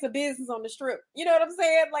everybody place a business on the strip. You know what I'm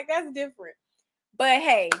saying? Like, that's different. But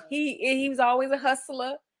hey, he was always a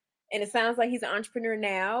hustler. And it sounds like he's an entrepreneur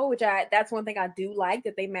now, which that's one thing I do like,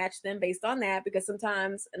 that they match them based on that, because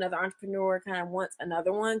sometimes another entrepreneur kind of wants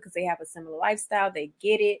another one because they have a similar lifestyle. They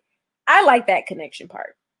get it. I like that connection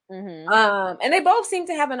part. Mm-hmm. And they both seem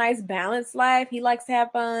to have a nice balanced life. He likes to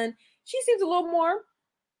have fun. She seems a little more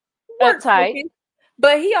uptight,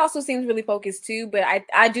 but he also seems really focused too. But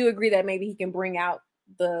I do agree that maybe he can bring out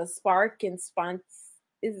the spark and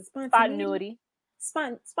spontaneity.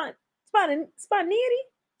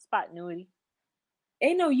 Spotnuity.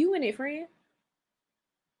 Ain't no you in it, friend.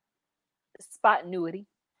 Spotnuity.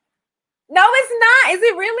 No, it's not. Is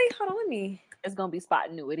it really? Hold on, let me. It's gonna be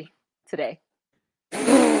spotnuity today.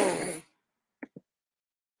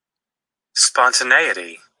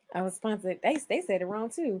 Spontaneity. I was sponsored. They said it wrong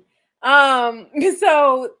too.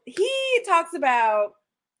 So he talks about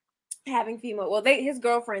having female. Well, his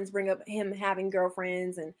girlfriends bring up him having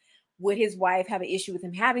girlfriends, and would his wife have an issue with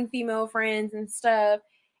him having female friends and stuff?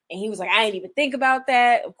 And he was like, I didn't even think about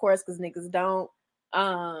that. Of course, because niggas don't.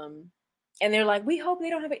 And they're like, we hope they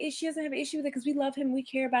don't have an issue. He doesn't have an issue with it because we love him. We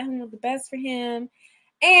care about him. We're the best for him.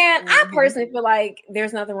 And I personally feel like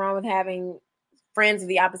there's nothing wrong with having friends of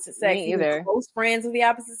the opposite sex. Me either. Close friends of the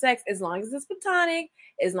opposite sex, as long as it's platonic,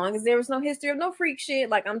 as long as there was no history of no freak shit.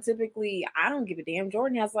 Like, I don't give a damn.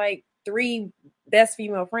 Jordan has like 3 best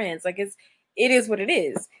female friends. Like, it is what it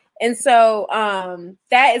is. And so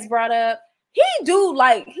that is brought up. He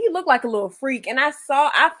looked like a little freak. And I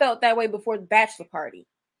felt that way before the bachelor party.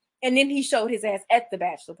 And then he showed his ass at the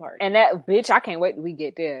bachelor party. And that bitch, I can't wait till we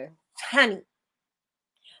get there. Honey.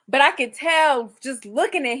 But I could tell just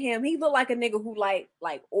looking at him, he looked like a nigga who like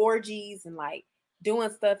orgies and like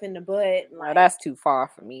doing stuff in the butt. Like, that's too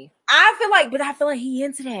far for me. I feel like he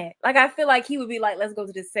into that. Like, I feel like he would be like, let's go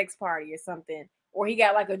to this sex party or something. Or he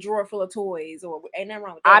got like a drawer full of toys, or ain't nothing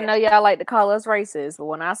wrong with that. I know y'all like to call us racist, but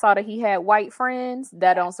when I saw that he had white friends,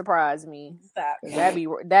 that don't surprise me. Stop.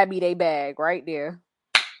 That be they bag right there.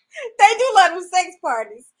 They do love them sex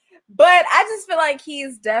parties. But I just feel like he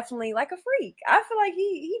is definitely like a freak. I feel like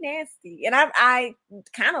he nasty. And I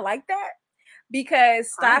kind of like that,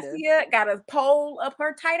 because Stasia got a pole up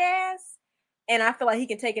her tight ass, and I feel like he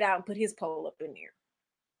can take it out and put his pole up in there.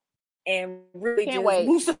 And really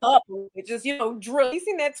loosen up. Just, drill. You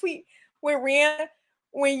seen that tweet with Rihanna?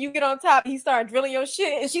 When you get on top, he started drilling your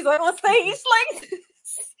shit, and she's like on stage, like, you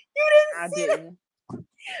didn't see that.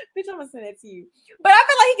 Bitch, I'm gonna send that to you. But I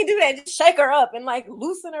feel like he can do that, just shake her up and like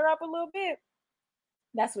loosen her up a little bit.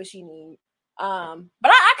 That's what she needs. But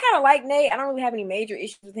I kind of like Nate. I don't really have any major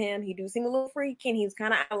issues with him. He do seem a little freaky, and he was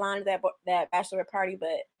kind of out of line at that bachelorette party,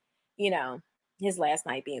 but his last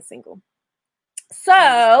night being single.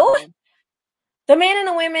 So the men and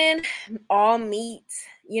the women all meet.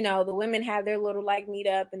 The women have their little like meet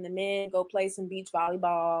up, and the men go play some beach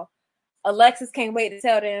volleyball. Alexis can't wait to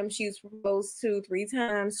tell them she was proposed to 3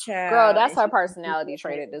 times, child. Girl, that's her personality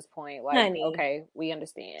trait at this point. Like, honey, okay, we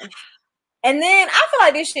understand. And then I feel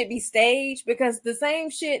like this should be staged, because the same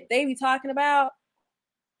shit they be talking about,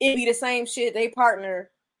 it be the same shit they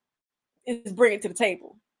partner is bringing to the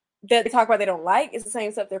table. That they talk about they don't like, it's the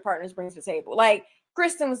same stuff their partners bring to the table. Like,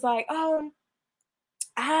 Kristen was like, I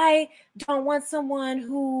don't want someone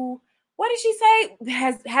who, what did she say?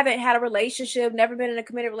 Haven't had a relationship, never been in a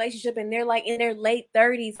committed relationship, and they're like in their late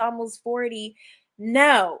 30s, almost 40.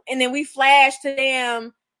 No. And then we flash to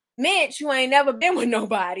damn Mitch, who ain't never been with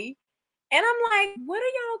nobody. And I'm like, what are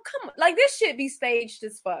y'all come like this shit be staged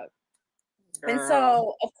as fuck. Girl. And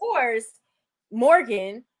so, of course,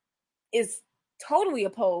 Morgan is totally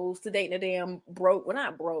opposed to dating a damn broke, well,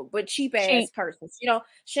 not broke, but cheap ass person. You know,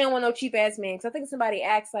 she don't want no cheap ass man. Because I think somebody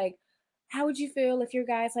asked, like, how would you feel if your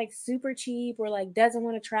guy's like super cheap or like doesn't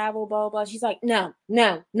want to travel, blah, blah. She's like, no.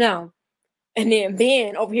 And then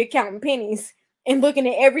Ben over here counting pennies and looking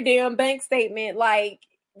at every damn bank statement like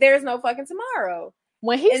there's no fucking tomorrow.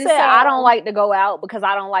 When he said, I don't like to go out because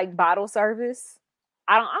I don't like bottle service,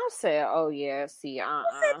 I said, oh yeah, see, I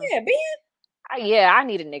said, yeah, Ben. Yeah, I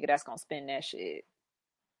need a nigga that's gonna spend that shit.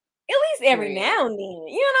 At least every now and then.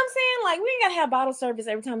 You know what I'm saying? Like, we ain't gotta have bottle service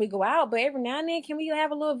every time we go out, but every now and then, can we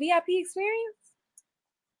have a little VIP experience?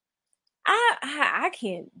 I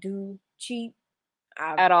can't do cheap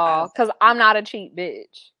at all because I'm not a cheap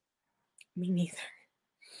bitch. Me neither.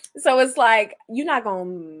 So it's like, you're not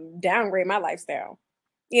gonna downgrade my lifestyle.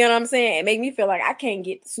 You know what I'm saying? It make me feel like I can't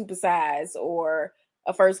get supersized or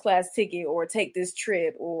a first class ticket or take this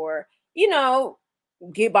trip or, you know,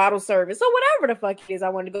 get bottle service or whatever the fuck it is. I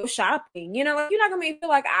want to go shopping. You know, like, you're not gonna make me feel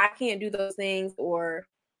like I can't do those things or,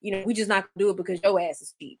 you know, we just not gonna do it because your ass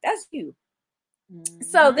is cheap. That's you. Mm-hmm.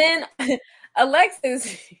 So then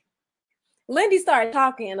Alexis, Lindy started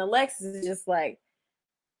talking and Alexis is just like,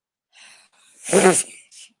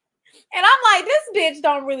 and I'm like, this bitch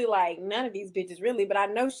don't really like none of these bitches really, but I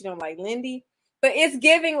know she don't like Lindy. But it's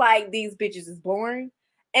giving like these bitches is boring.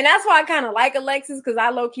 And that's why I kind of like Alexis, because I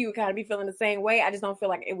low-key would kind of be feeling the same way. I just don't feel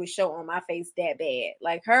like it would show on my face that bad.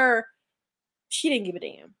 Like her, she didn't give a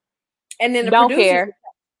damn. And then the producers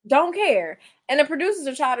don't care. And the producers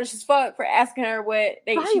are childish as fuck for asking her what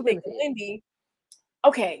she thinks of Lindy.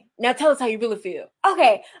 Okay, now tell us how you really feel.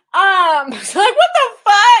 Okay, like what the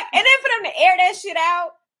fuck? And then for them to air that shit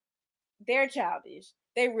out, they're childish.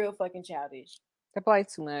 They real fucking childish. They play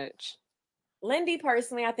too much. Lindy,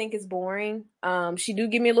 personally, I think is boring. She do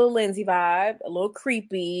give me a little Lindsay vibe, a little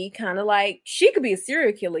creepy, kind of like she could be a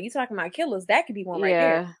serial killer. You talking about killers? That could be one right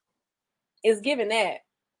there. It's giving that.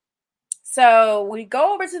 So we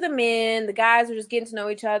go over to the men. The guys are just getting to know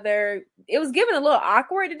each other. It was giving a little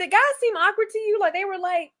awkward. Did the guys seem awkward to you? Like they were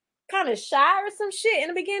like kind of shy or some shit in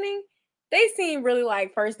the beginning? They seemed really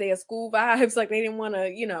like first day of school vibes. Like they didn't want to,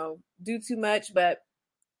 you know, do too much. But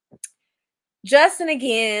Justin,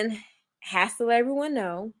 again, has to let everyone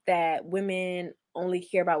know that women only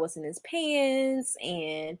care about what's in his pants.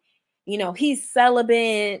 And, you know, he's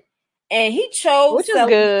celibate. And he chose which is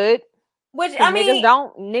good. Which, I mean,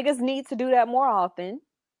 niggas need to do that more often.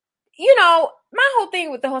 You know, my whole thing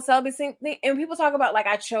with the whole celibacy thing, and people talk about like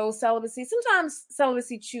I chose celibacy. Sometimes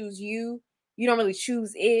celibacy choose you. You don't really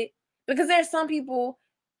choose it, because there's some people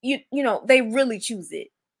you know they really choose it.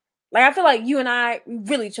 Like I feel like you and I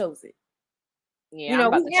really chose it. Yeah, you know,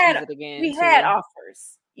 we had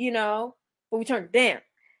offers, you know, but we turned it down.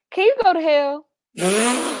 Can you go to hell?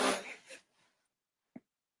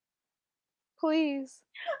 Please.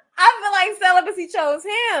 I feel like celibacy chose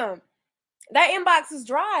him. That inbox was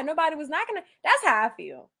dry. Nobody was knocking it. That's how I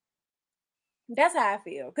feel. That's how I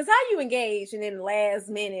feel. Because how you engaged and then the last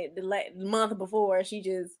minute, the month before, she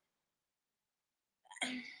just...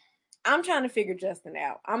 I'm trying to figure Justin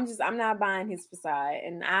out. I'm not buying his facade.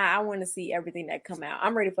 And I want to see everything that come out.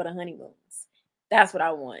 I'm ready for the honeymoons. That's what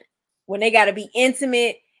I want. When they got to be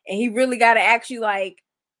intimate and he really got to actually like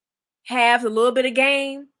have a little bit of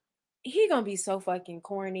game, he gonna be so fucking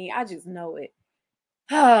corny. I just know it.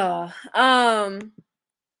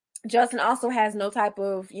 Justin also has no type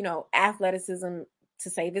of, you know, athleticism to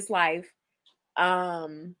save his life.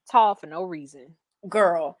 Tall for no reason.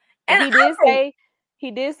 Girl. And he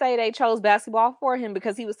did say they chose basketball for him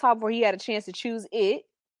because he was tall before he had a chance to choose it.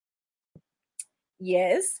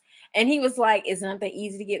 Yes. And he was like, it's not that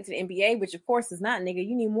easy to get into the NBA, which of course is not, nigga.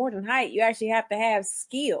 You need more than height. You actually have to have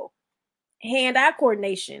skill, hand-eye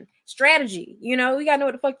coordination, strategy. You know, you gotta know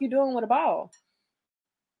what the fuck you're doing with a ball.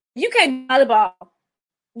 You can't volleyball.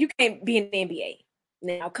 You can't be in the NBA.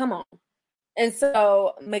 Now, come on. And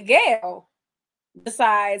so Miguel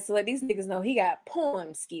decides to let these niggas know he got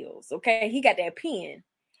poem skills, okay? He got that pen.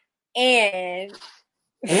 And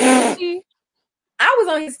I was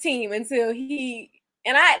on his team until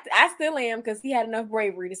and I still am, because he had enough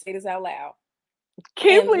bravery to say this out loud.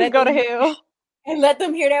 Can you please go to hell? And let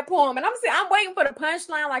them hear that poem. And I'm waiting for the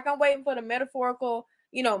punchline, like I'm waiting for the metaphorical,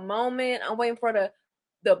 you know, moment. I'm waiting for the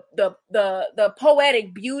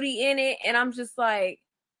poetic beauty in it. And I'm just like,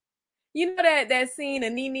 You know that scene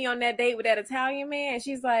of Nene on that date with that Italian man? And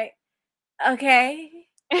she's like, okay,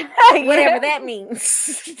 whatever that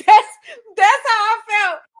means. That's how I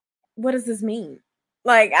felt. What does this mean?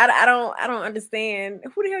 Like, I don't understand.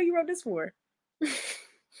 Who the hell you wrote this for?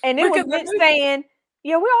 And it was Mitch saying,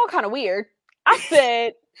 yeah, we're all kind of weird. I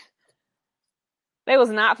said, they was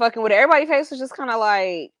not fucking with it. Everybody's face was just kind of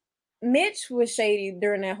like, Mitch was shady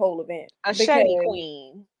during that whole event. A shady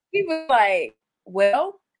queen. He was like,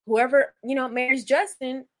 well, whoever, marries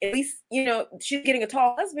Justin, at least, she's getting a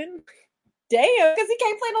tall husband. Damn, because he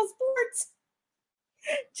can't play no sports.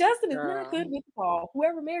 Justin is not good with the ball.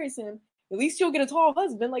 Whoever marries him, at least she'll get a tall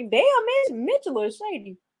husband. Like, damn, Mitchell is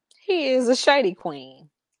shady. He is a shady queen.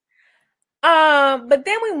 But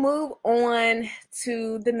then we move on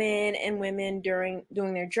to the men and women doing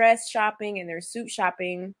their dress shopping and their suit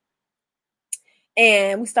shopping.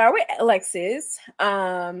 And we start with Alexis.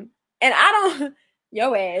 And I don't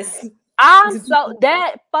yo ass.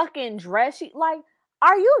 That fucking dress, like,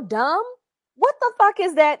 are you dumb? What the fuck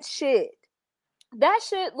is that shit? That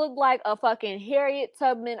shit looked like a fucking Harriet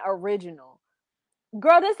Tubman original.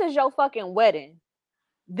 Girl, this is your fucking wedding.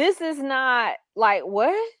 This is not, like,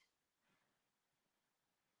 what?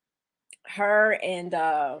 Her and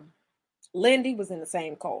Lindy was in the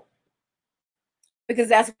same cult. Because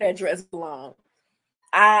that's where that dress belonged.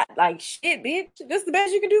 I like, shit, bitch. This is the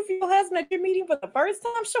best you can do for your husband at your meeting for the first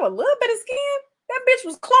time. Show a little bit of skin. That bitch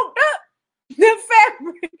was cloaked up. The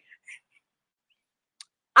fabric.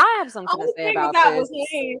 I have something to say about this.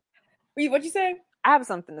 What you say? I have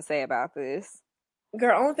something to say about this.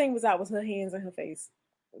 Girl, only thing was out was her hands and her face.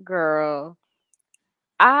 Girl.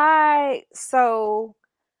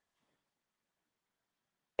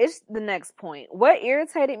 It's the next point. What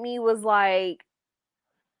irritated me was like,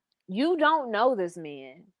 you don't know this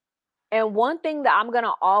man. And one thing that I'm going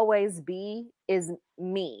to always be is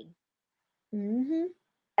me. Mm-hmm.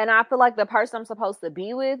 And I feel like the person I'm supposed to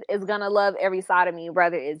be with is going to love every side of me,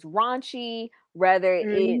 whether it's raunchy, whether it's,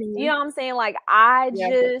 you know what I'm saying? Like, I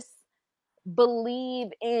just believe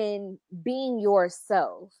in being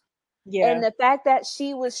yourself. Yeah. And the fact that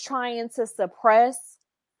she was trying to suppress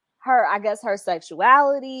her, I guess, her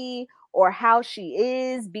sexuality or how she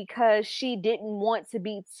is because she didn't want to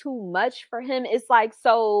be too much for him. It's like,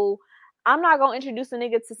 so I'm not going to introduce a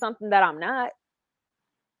nigga to something that I'm not.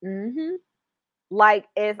 Mm-hmm. Like,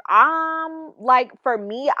 if I'm, like, for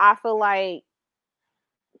me, I feel like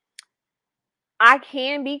I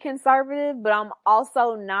can be conservative, but I'm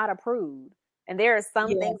also not a prude. And there are some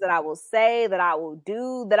things that I will say, that I will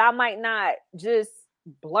do, that I might not just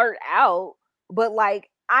blurt out. But, like,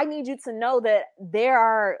 I need you to know that there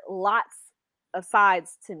are lots of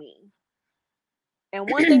sides to me. And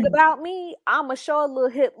one thing about me, I'm going to show a little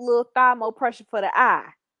hip, little thigh, more pressure for the eye.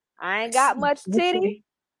 I ain't got much titty,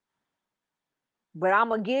 but I'm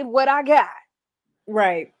going to give what I got.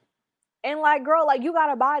 Right. And, like, girl, like, you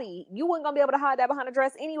got a body. You weren't going to be able to hide that behind a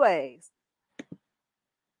dress anyways.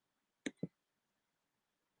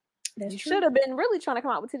 You should have been really trying to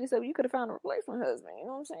come out with titties so you could have found a replacement husband. You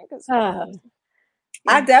know what I'm saying? Because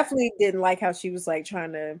I definitely didn't like how she was, like,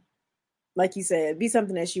 trying to, like you said, be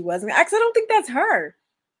something that she wasn't. Because I don't think that's her.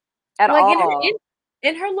 At all.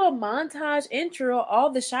 In her little montage intro, all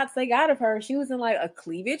the shots they got of her, she was in, like, a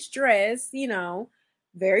cleavage dress,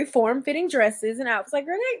 very form-fitting dresses. And I was like,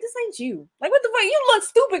 girl, this ain't you. Like, what the fuck? You look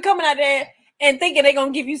stupid coming out there and thinking they're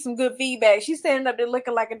going to give you some good feedback. She's standing up there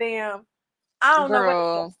looking like a damn... I don't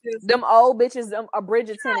know. Them old bitches, a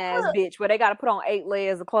Bridgerton ass bitch, where they got to put on 8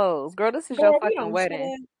 layers of clothes. Girl, this is your fucking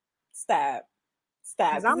wedding. Stop.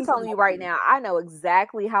 Because I'm telling you right now, I know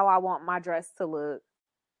exactly how I want my dress to look.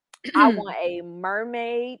 I want a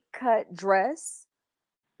mermaid cut dress.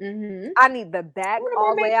 Mm-hmm. I need the back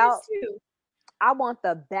all the way out. I want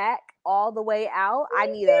the back all the way out. I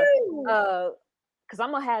need because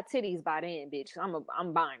I'm gonna have titties by then, bitch.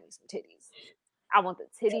 I'm buying me some titties. I want the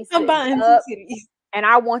titties I'm buying some titties. And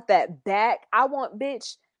I want that back. I want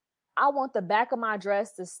the back of my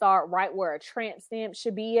dress to start right where a tramp stamp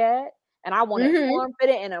should be at. And I want it form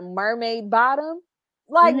fitted in a mermaid bottom.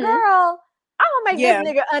 Like, girl, I'm gonna make this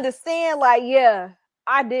nigga understand, like, yeah,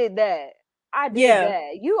 I did that. I did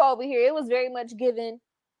that. You over here, it was very much given,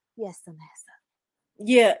 yes, Samantha.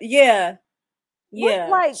 Yeah. But,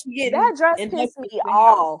 like, that dress pissed me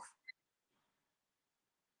off.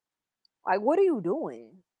 Like, what are you doing?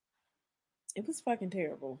 It was fucking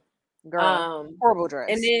terrible. Girl, horrible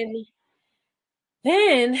dress. And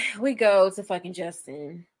then we go to fucking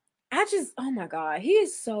Justin. Oh my God, he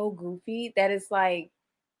is so goofy that it's like,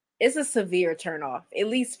 it's a severe turnoff, at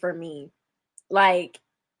least for me. Like,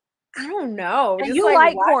 I don't know. And you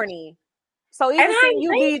like corny. So even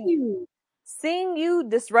and seeing you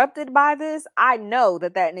disrupted by this, I know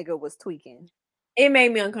that nigga was tweaking. It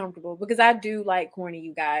made me uncomfortable because I do like corny,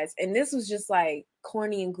 you guys, and this was just like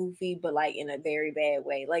corny and goofy, but like in a very bad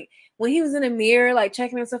way. Like when he was in the mirror, like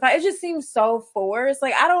checking himself out, it just seems so forced.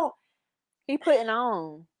 Like I don't. He putting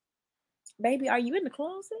on. Baby, are you in the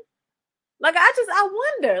closet? Like I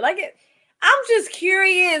wonder. I'm just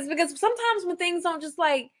curious because sometimes when things don't just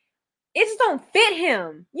like it just don't fit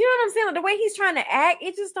him. You know what I'm saying? Like the way he's trying to act,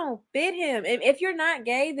 it just don't fit him. And if you're not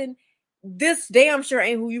gay, then this damn sure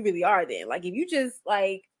ain't who you really are. Then, like, if you just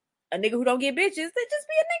like a nigga who don't get bitches, then just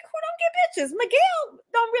be a nigga who don't get bitches. Miguel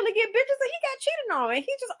don't really get bitches, and he got cheated on, and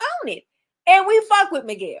he just own it. And we fuck with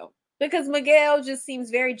Miguel because Miguel just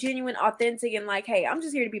seems very genuine, authentic, and like, hey, I'm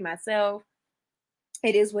just here to be myself.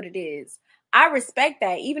 It is what it is. I respect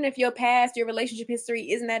that, even if your past, your relationship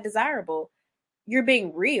history isn't that desirable. You're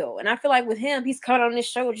being real. And I feel like with him, he's coming on this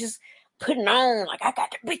show just putting on like I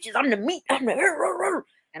got the bitches, I'm the meat, I'm the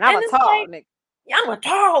and I'm a tall nigga. I'm a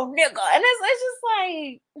tall nigga. And it's just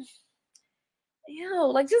like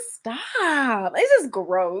ew, like just stop. It's just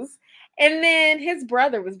gross. And then his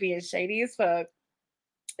brother was being shady as fuck.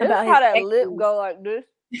 About how that lip go like this.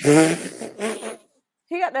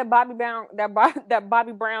 He got that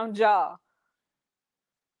Bobby Brown jaw.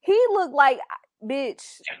 He looked like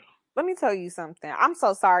bitch. Let me tell you something. I'm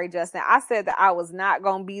so sorry, Justin. I said that I was not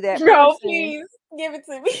gonna be that person. No, please give it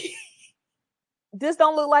to me. This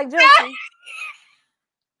don't look like Justin.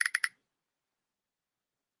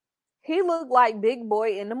 He looked like Big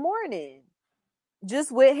Boy in the morning,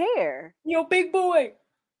 just with hair. Yo, Big Boy.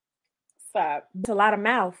 Stop. It's a lot of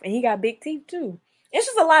mouth, and he got big teeth too. It's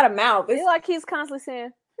just a lot of mouth. It's like he's constantly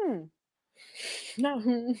saying,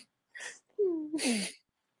 No.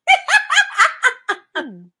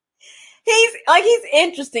 He's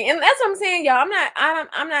interesting, and that's what I'm saying, y'all.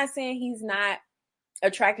 I'm not saying he's not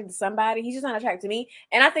attracted to somebody. He's just not attracted to me,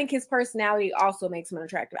 and I think his personality also makes him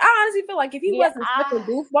unattractive. I honestly feel like if he wasn't such a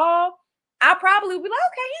goofball, I probably would be like,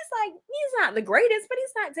 okay, he's not the greatest, but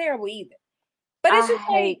he's not terrible either. But it's just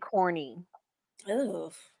hate corny.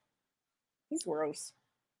 Ugh, he's gross.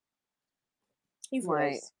 He's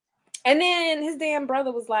gross. And then his damn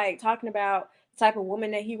brother was like talking about the type of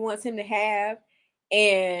woman that he wants him to have,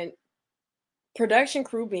 and production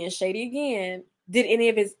crew being shady again. Did any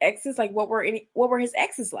of his exes what were his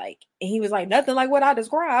exes like? And he was like, nothing like what I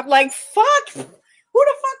described. Like, fuck, who the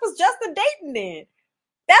fuck was Justin dating then?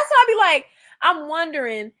 That's why I be like, I'm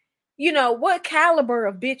wondering, what caliber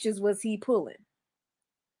of bitches was he pulling?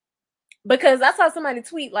 Because I saw somebody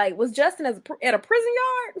tweet like, was Justin at a prison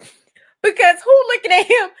yard? Because who looking at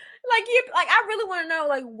him I really want to know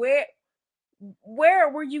like where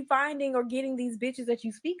were you finding or getting these bitches that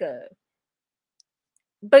you speak of?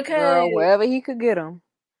 Because girl, wherever he could get them,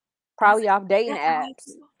 probably off dating apps.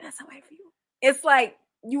 That's how I feel. It's like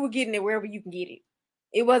you were getting it wherever you can get it.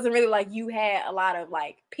 It wasn't really like you had a lot of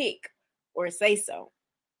like pick or say so.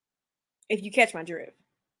 If you catch my drift,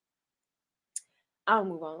 I'll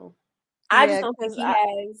move on. I just don't think he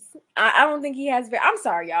has. I don't think he has. I'm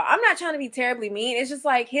sorry, y'all. I'm not trying to be terribly mean. It's just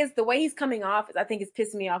like the way he's coming off I think it's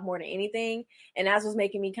pissing me off more than anything, and that's what's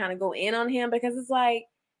making me kind of go in on him because it's like,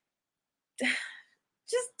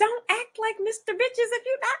 just don't act like Mr. Bitches if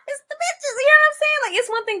you're not Mr. Bitches. You know what I'm saying? Like it's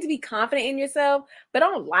one thing to be confident in yourself, but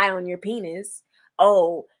don't lie on your penis.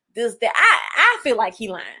 Oh, I feel like he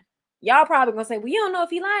lying. Y'all probably gonna say, well, you don't know if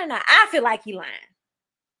he lying or not. I feel like he lying.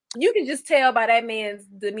 You can just tell by that man's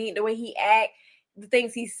the way he act, the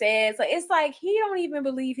things he says. So it's like he don't even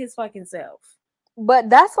believe his fucking self. But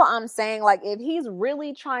that's what I'm saying. Like, if he's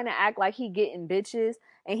really trying to act like he getting bitches,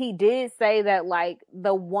 and he did say that like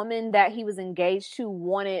the woman that he was engaged to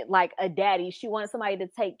wanted like a daddy, she wanted somebody to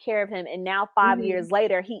take care of him, and now 5 years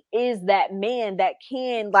later, he is that man that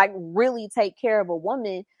can like really take care of a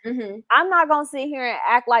woman. I'm not gonna sit here and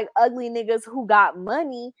act like ugly niggas who got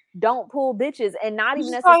money don't pull bitches, and not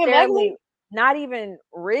even necessarily not even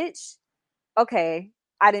rich. Okay,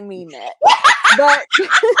 I didn't mean that,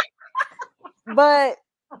 but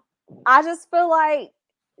I just feel like,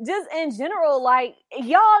 just in general, like,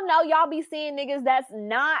 y'all know y'all be seeing niggas that's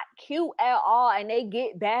not cute at all, and they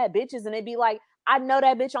get bad bitches, and they be like, I know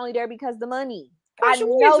that bitch only there because the money. Portia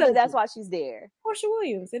Williams, that's why she's there. Portia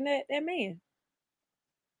Williams and that man.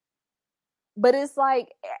 But it's like,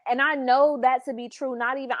 and I know that to be true.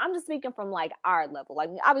 Not even, I'm just speaking from like our level. Like,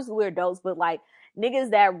 obviously we're adults, but like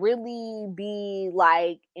niggas that really be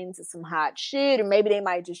like into some hot shit, or maybe they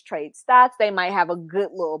might just trade stocks. They might have a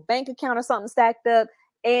good little bank account or something stacked up,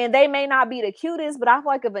 and they may not be the cutest, but I feel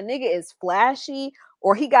like if a nigga is flashy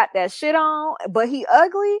or he got that shit on, but he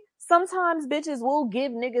ugly, sometimes bitches will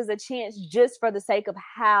give niggas a chance just for the sake of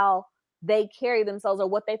how they carry themselves or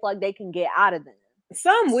what they feel like they can get out of them.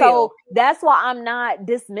 Some will. So that's why I'm not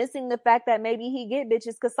dismissing the fact that maybe he get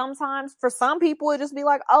bitches, because sometimes for some people it just be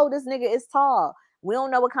like, oh, this nigga is tall. We don't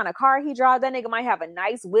know what kind of car he drives. That nigga might have a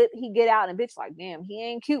nice whip. He get out and bitch like, damn, he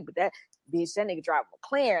ain't cute, but that bitch, that nigga drive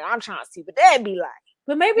a McLaren. I'm trying to see what that be like.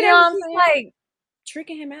 But maybe You they know was what I'm just saying? like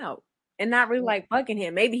tricking him out and not really like fucking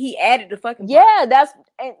him. Maybe he added the fucking part. Yeah, that's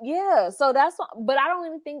so that's what, but I don't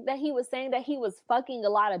even think that he was saying that he was fucking a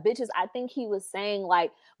lot of bitches. I think he was saying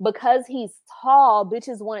like because he's tall,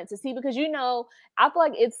 bitches wanted to see, because you know, I feel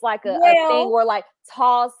like it's like a thing where like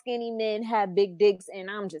tall, skinny men have big dicks, and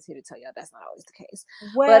I'm just here to tell y'all that's not always the case.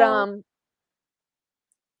 But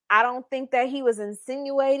I don't think that he was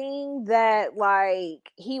insinuating that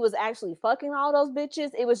like he was actually fucking all those bitches.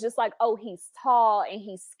 It was just like, oh, he's tall and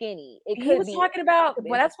he's skinny. He was talking about,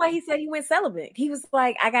 well, that's why he said he went celibate. He was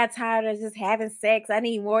like, I got tired of just having sex. I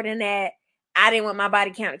need more than that. I didn't want my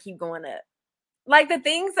body count to keep going up. Like the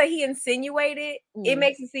things that he insinuated, it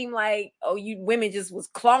makes it seem like, oh, you women just was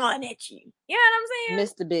clawing at you. You know what I'm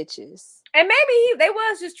saying? Mr. Bitches. And maybe they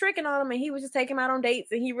was just tricking on him and he was just taking him out on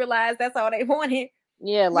dates and he realized that's all they wanted.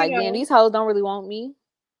 Yeah, like, damn, these hoes don't really want me.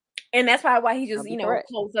 And that's probably why he just,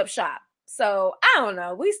 closed up shop. So, I don't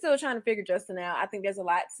know. We still trying to figure Justin out. I think there's a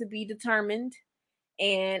lot to be determined.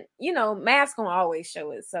 And, math's going to always show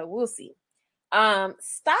it. So, we'll see.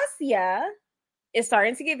 Stasia is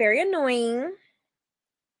starting to get very annoying.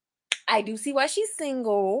 I do see why she's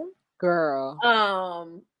single. Girl.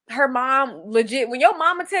 Her mom, legit, when your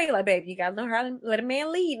mama tell you, like, baby, you got to learn how to let a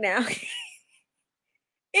man lead now.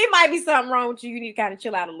 It might be something wrong with you. You need to kind of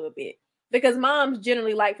chill out a little bit. Because moms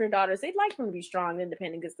generally like for daughters, they like them to be strong,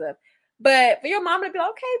 independent, and stuff. But for your mom to be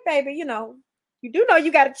like, okay, baby, you do know you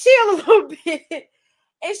got to chill a little bit.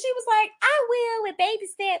 And she was like, I will with baby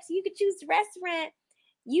steps. You could choose the restaurant.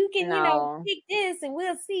 You can, pick this and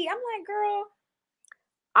we'll see. I'm like, girl.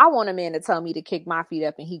 I want a man to tell me to kick my feet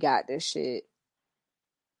up and he got this shit.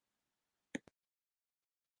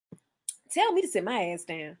 Tell me to sit my ass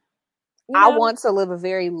down. I want to live a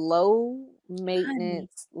very low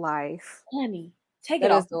maintenance life. Honey, take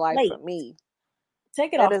it off the life for me.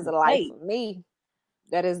 Take it off. That is the life for me.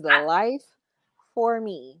 That is the life for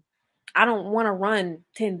me. I don't want to run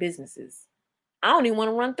 10 businesses. I don't even want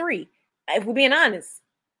to run 3. If we're being honest,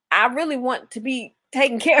 I really want to be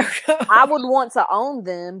taken care of. I would want to own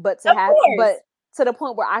them, but to the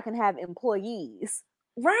point where I can have employees.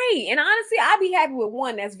 Right. And honestly, I'd be happy with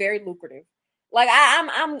one that's very lucrative. Like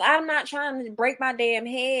I'm not trying to break my damn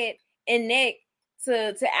head and neck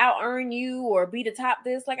to out earn you or be the top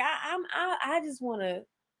this. Like I just want to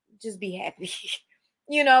just be happy,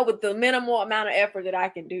 with the minimal amount of effort that I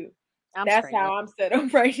can do. That's how I'm set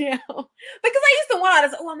up right now. Because I used to want all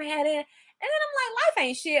this, I'm gonna have that. And then I'm like, life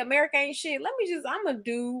ain't shit, America ain't shit. I'm gonna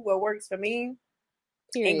do what works for me.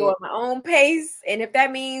 Period. And go at my own pace. And if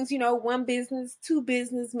that means, 1 business, 2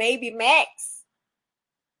 business, maybe max,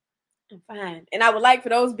 I'm fine. And I would like for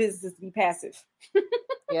those businesses to be passive.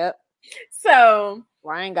 Yep. So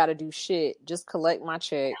I ain't got to do shit. Just collect my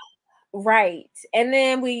check. Right. And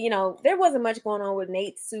then we, there wasn't much going on with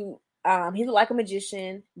Nate's suit. He looked like a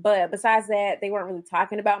magician, but besides that, they weren't really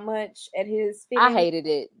talking about much at his fitting. I hated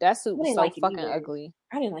it. That suit was so fucking ugly.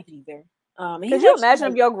 I didn't like it either. Could you imagine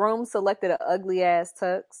if your groom selected an ugly ass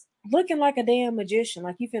tux? Looking like a damn magician,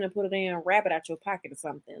 like you finna put a damn rabbit out your pocket or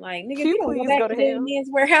something. Like, nigga, you don't go back to the men's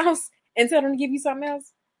warehouse and tell them to give you something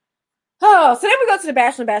else. Oh, so then we go to the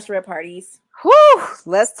bachelor and bachelorette parties. Whew,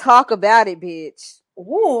 let's talk about it, bitch.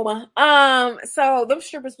 Woo. So them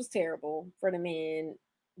strippers was terrible for the men.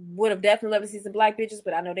 Would have definitely loved to see some black bitches,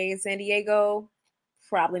 but I know they in San Diego.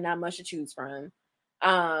 Probably not much to choose from.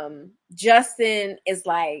 Justin is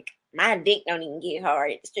like, my dick don't even get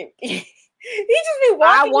hard at the strip. He just be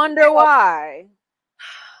walking. I wonder why.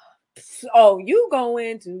 Oh, you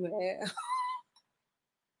going to hell.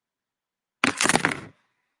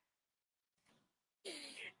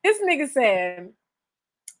 This nigga said,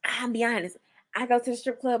 I'll be honest, I go to the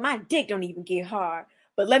strip club, my dick don't even get hard.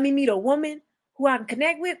 But let me meet a woman who I can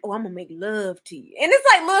connect with, or I'm gonna make love to you. And it's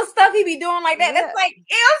like little stuff he be doing like that. Yeah. That's like,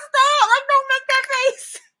 ew, stop. Like, don't make that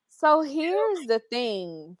face. So here's the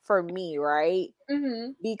thing for me, right?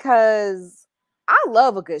 Mm-hmm. Because I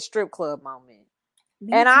love a good strip club moment.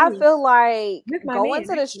 And I feel like going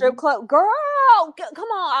to the strip club, girl, come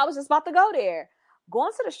on. I was just about to go there.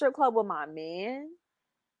 Going to the strip club with my man,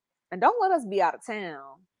 and don't let us be out of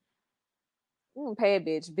town. You can pay a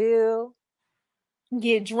bitch bill.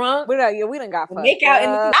 Get drunk. We done got fucked make out.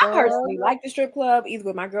 And I personally like the strip club, either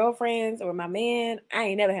with my girlfriends or with my man. I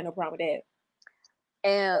ain't never had no problem with that.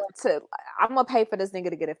 And I'm gonna pay for this nigga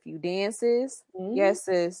to get a few dances. Mm-hmm. Yes,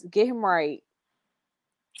 sis, get him right.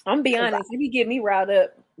 I'm gonna be honest, if you get me riled up,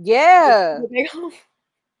 yeah. This is I'm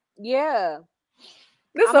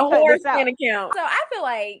a gonna cut horse this out. fan account. So I feel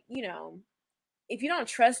like, if you don't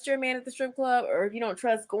trust your man at the strip club, or if you don't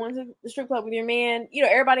trust going to the strip club with your man,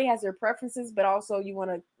 everybody has their preferences, but also you want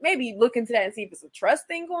to maybe look into that and see if it's a trust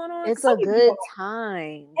thing going on. It's a good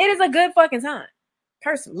time. It is a good fucking time.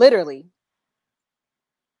 Personally. Literally.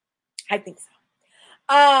 I think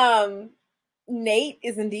so. Nate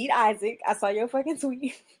is indeed Isaac. I saw your fucking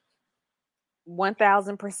tweet.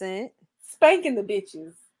 1000%. Spanking the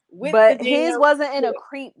bitches. But his wasn't in a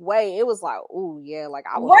creep way. It was like, oh yeah, like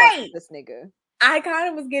I would fuck with this nigga. I kind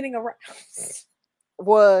of was getting aroused.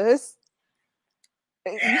 Was.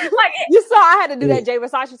 Like you saw I had to do that Jay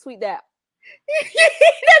Versace tweet that.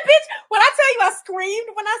 That bitch, when I tell you I screamed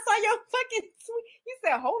when I saw your fucking tweet, you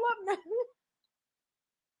said, hold up now.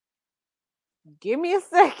 Give me a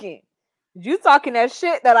second. You talking that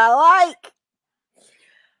shit that I like.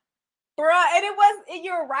 Bruh, and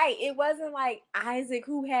you're right. It wasn't like Isaac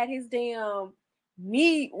who had his damn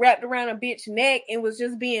meat wrapped around a bitch neck and was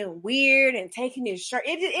just being weird and taking his shirt.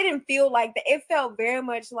 It didn't feel like that. It felt very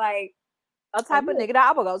much like a type of nigga that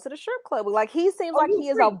I would go to the strip club with. Like he seems like he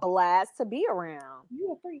is a blast to be around.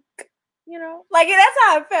 You a freak. Like that's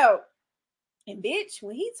how it felt. And bitch,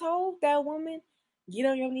 when he told that woman, get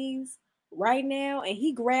on your knees right now, and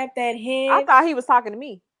he grabbed that head. I thought he was talking to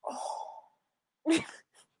me.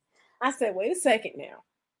 I said, wait a second now.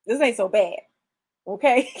 This ain't so bad.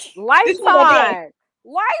 Okay? Lifetime.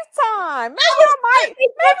 Lifetime. Maybe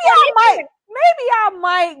I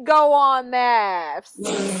might go on maths.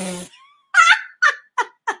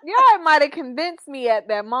 Y'all might have convinced me at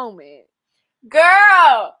that moment.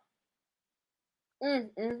 Girl. And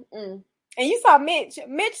you saw Mitch.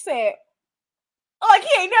 Mitch said, like he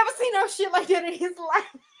ain't never seen no shit like that in his life.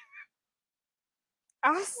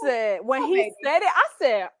 I said, when he said it, I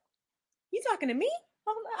said, you talking to me?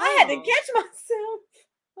 I had to catch myself.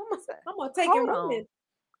 I'm gonna take your moment,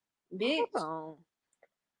 bitch. Hold on.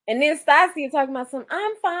 And then Stacia talking about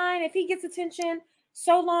I'm fine if he gets attention,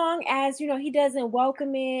 so long as he doesn't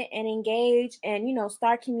welcome it and engage and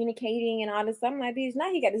start communicating and all this stuff. I'm like, bitch, now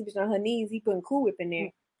he got this bitch on her knees. He putting Cool Whip in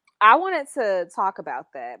there. I wanted to talk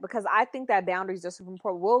about that because I think that boundaries are super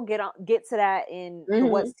important. We'll get to that in the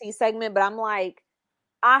What's Tea segment, but I'm like,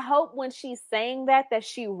 I hope when she's saying that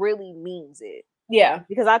she really means it. Yeah.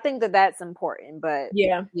 Because I think that that's important. But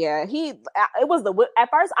yeah, it was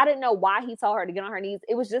at first I didn't know why he told her to get on her knees.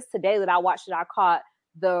 It was just today that I watched it. I caught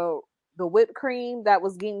the whipped cream that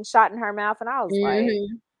was getting shot in her mouth, and I was like,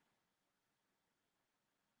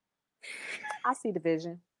 I see the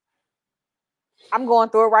vision. I'm going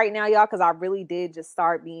through it right now, y'all, because I really did just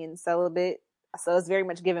start being celibate. So it's very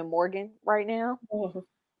much giving Morgan right now. Oh,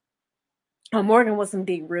 Morgan wants some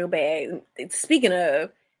dick real bad. Speaking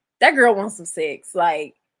of, that girl wants some sex.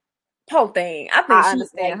 Like, whole thing. I think I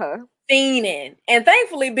understand her. Fiending. And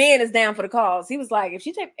thankfully Ben is down for the cause. He was like,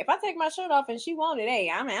 if I take my shirt off and she wanted,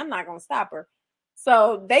 hey, I'm not gonna stop her.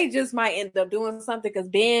 So they just might end up doing something because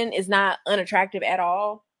Ben is not unattractive at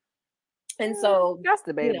all. And so that's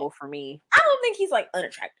debatable for me. I don't think he's like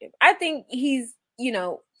unattractive. I think he's,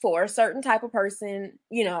 for a certain type of person,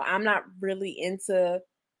 I'm not really into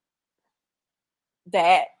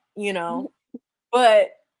that, but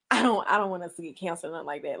I don't want us to get canceled or nothing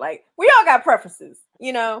like that. Like, we all got preferences,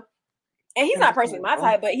 and he's not personally my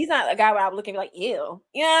type, but he's not a guy where I would look at like, ew.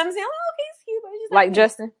 You know what I'm saying? Oh, okay, he's cute, but he's just like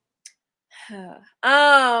Justin.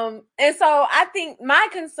 And so I think my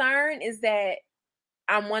concern is that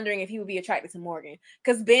I'm wondering if he would be attracted to Morgan,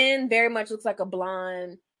 because Ben very much looks like a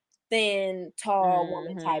blonde, thin, tall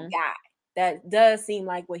woman type guy. That does seem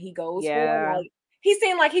like what he goes for. Like, he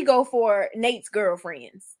seemed like he go for Nate's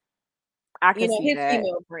girlfriends. I can see his that.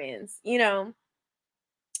 female friends.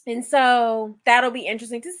 And so that'll be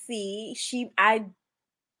interesting to see. I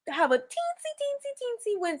have a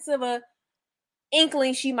teensy wince of a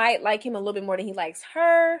inkling she might like him a little bit more than he likes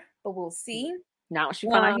her, but we'll see. Not when she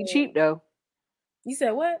found out he cheap though. You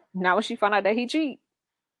said what? Not when she found out that he cheap.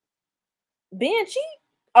 Ben cheap?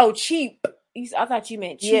 Oh, cheap. I thought you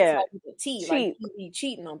meant cheap. Yeah, like with the T, like he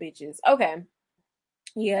cheating on bitches. Okay.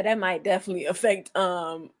 Yeah, that might definitely affect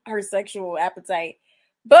her sexual appetite.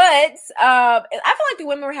 But I feel like the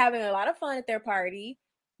women were having a lot of fun at their party,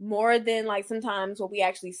 more than like sometimes what we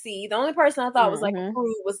actually see. The only person I thought was like a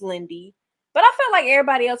prude was Lindy. But I felt like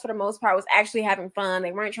everybody else for the most part was actually having fun.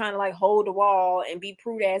 They weren't trying to like hold the wall and be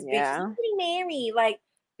prude ass bitches. Pretty married. Like,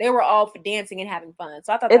 They were all for dancing and having fun.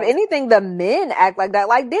 So I thought If that was anything, the men act like that.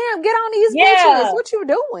 Like, damn, get on these yeah. bitches. What you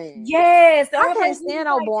doing? Yes. The I only can't person who was stand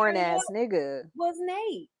no like boring turning ass up nigga. was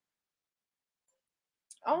Nate.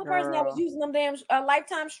 Only person that was Girl. using them damn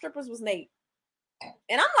Lifetime strippers was Nate.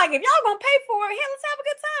 And I'm like, if y'all gonna pay for it, hell, let's have a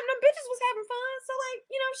good time. Them bitches was having fun. So like,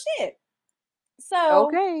 shit. So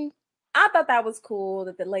Okay. I thought that was cool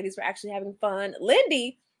that the ladies were actually having fun.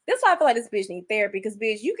 Lindy, this is why I feel like this bitch need therapy, because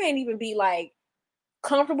bitch, you can't even be like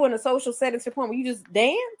comfortable in a social setting to the point where you just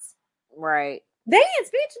dance. Right. Dance,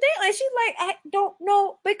 bitch, dance. And she's like, I don't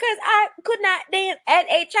know because I could not dance as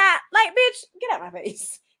a child. Like, bitch, get out my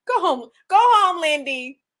face. Go home,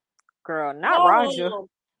 Lindy. Girl, Go not Raja. home.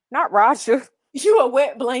 Not Raja. You a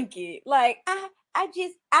wet blanket. Like,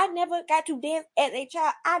 I never got to dance as a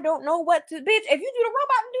child. I don't know what to, bitch. If you do the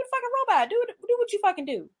robot, do the fucking robot. Do what you fucking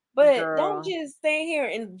do. But don't Girl. just stand here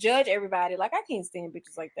and judge everybody. Like, I can't stand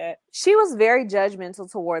bitches like that. She was very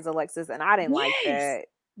judgmental towards Alexis, and I didn't like that.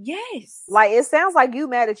 Yes. Like, it sounds like you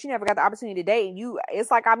mad that you never got the opportunity to date. And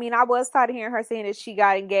it's like, I mean, I was tired of hearing her saying that she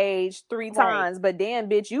got engaged 3 Right. times, but damn,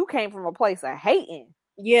 bitch, you came from a place of hating.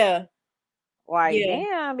 Yeah. Like, Yeah.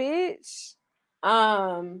 damn, bitch.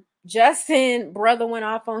 Justin brother went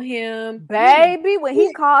off on him. Baby, when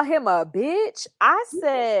he called him a bitch, I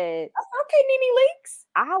said, okay, Nene Leaks.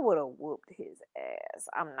 I would have whooped his ass.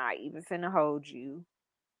 I'm not even finna hold you.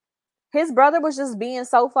 His brother was just being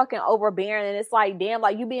so fucking overbearing, and it's like, damn,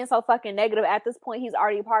 like, you being so fucking negative. At this point, he's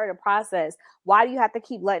already part of the process. Why do you have to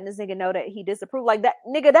keep letting this nigga know that he disapproved? Like, that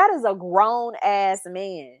nigga, that is a grown ass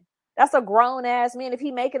man. That's a grown ass man. If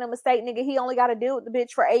he making a mistake, nigga, he only got to deal with the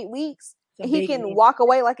bitch for 8 weeks. He can man. walk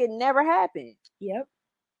away like it never happened. Yep.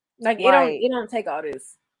 Like, it don't take all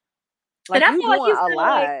this. Like, and I feel like he's a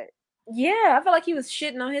lot. Yeah, I feel like he was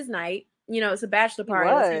shitting on his night. It's a bachelor party.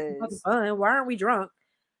 Let's have some fucking fun. Why aren't we drunk?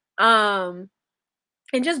 And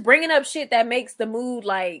just bringing up shit that makes the mood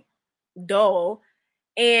like dull.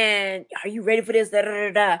 And are you ready for this? Da, da,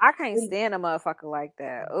 da, da. I can't stand a motherfucker like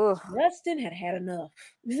that. Ugh. Justin had enough.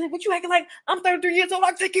 He's like, what you acting like? I'm 33 years old. I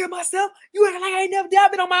can take care of myself. You acting like I ain't never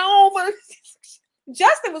been on my own.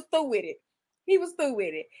 Justin was through with it. He was through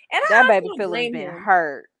with it. And that baby feelings been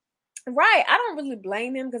hurt. Right. I don't really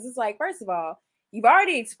blame him, because it's like, first of all, you've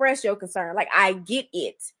already expressed your concern. Like, I get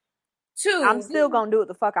it. 2, I'm still gonna do what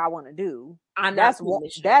the fuck I want to do. That's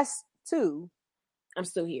 2. I'm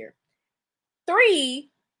still here. 3,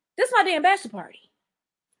 this is my damn bachelor party.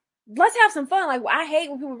 Let's have some fun. Like, I hate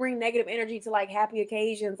when people bring negative energy to like happy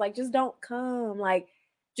occasions. Like, just don't come. Like,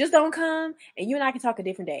 just don't come, and you and I can talk a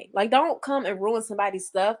different day. Like, don't come and ruin somebody's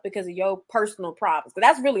stuff because of your personal problems. Because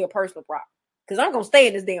that's really a personal problem. Because I'm gonna stay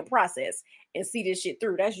in this damn process and see this shit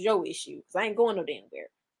through. That's your issue. Because I ain't going no damn where.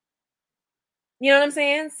 You know what I'm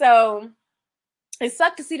saying? So it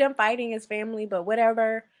sucked to see them fighting as family, but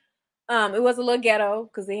whatever. It was a little ghetto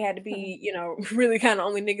because they had to be, really kind of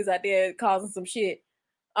only niggas out there causing some shit.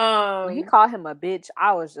 When he called him a bitch,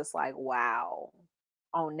 I was just like, wow.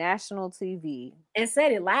 On national TV. And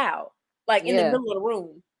said it loud. Like, in the middle of the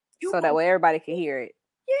room. So that way everybody can hear it.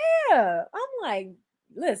 Yeah. I'm like,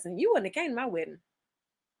 listen, you wouldn't have came to my wedding.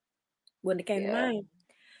 Wouldn't have came to mine.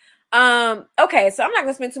 Okay, so I'm not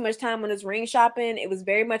gonna spend too much time on this ring shopping. It was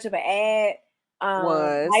very much of an ad.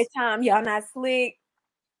 Lifetime, y'all not slick.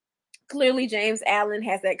 Clearly, James Allen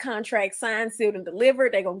has that contract signed, sealed, and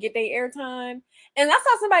delivered. They're gonna get their airtime. And I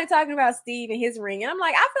saw somebody talking about Steve and his ring, and I'm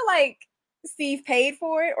like, I feel like Steve paid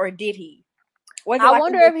for it, or did he? I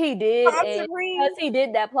wonder if he did, because he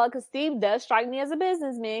did that plug. Because Steve does strike me as a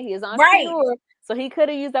businessman. He is an entrepreneur, so he could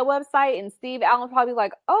have used that website. And Steve Allen probably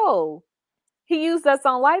like, oh, he used us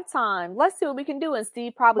on Lifetime. Let's see what we can do. And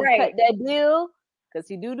Steve probably cut that deal because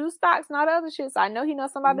he do stocks, not other shit. So I know he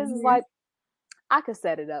knows some of my business. Like, I could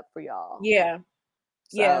set it up for y'all. Yeah,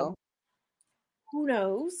 yeah. Who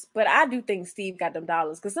knows? But I do think Steve got them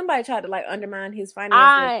dollars, because somebody tried to like undermine his finances.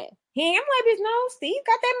 I'm like, no, Steve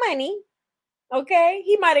got that money. Okay,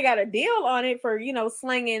 he might have got a deal on it for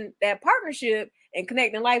slinging that partnership and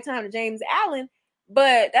connecting Lifetime to James Allen,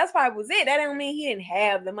 but that's probably was it. That don't mean he didn't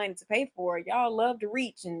have the money to pay for it. Y'all love to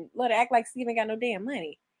reach and let it act like Steve ain't got no damn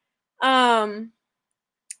money.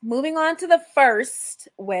 Moving on to the first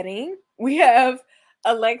wedding, we have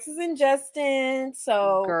Alexis and Justin.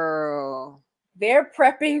 So, girl, they're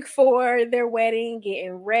prepping for their wedding,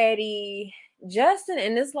 getting ready. Justin,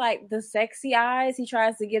 and it's like the sexy eyes he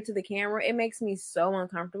tries to give to the camera, it makes me so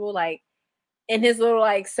uncomfortable. Like, in his little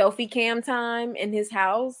like selfie cam time in his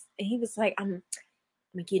house, and he was like, I'm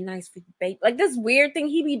gonna get nice for you, babe. Like, this weird thing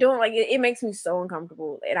he be doing, like it makes me so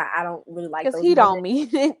uncomfortable, and I don't really like those. Because he don't mean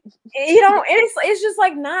it. It's just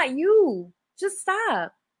like, not you. Just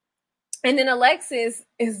stop. And then Alexis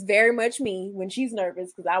is very much me when she's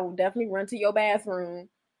nervous because I will definitely run to your bathroom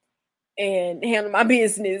and handle my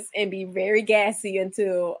business and be very gassy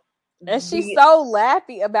until And she's the so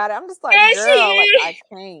laughy about it. I'm just like, and she girl, like is. I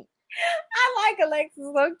can't. I like Alexis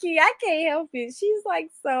low key. I can't help it. She's like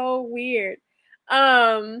so weird.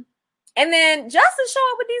 Um, and then Justin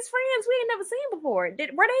showed up with these friends we ain't never seen before.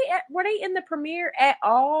 Were they in the premiere at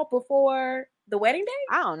all before the wedding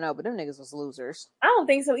day? I don't know, but them niggas was losers. I don't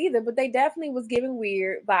think so either, but they definitely was giving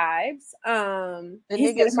weird vibes. The He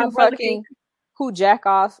said niggas my brother can who jack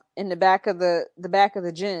off in the back of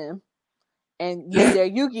the gym and use their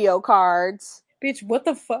Yu-Gi-Oh cards. bitch, what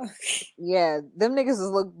the fuck? Yeah, them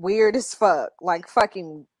niggas look weird as fuck. Like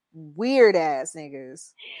fucking weird ass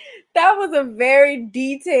niggas. That was a very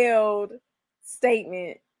detailed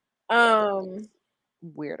statement. Um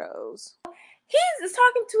Weirdos. he's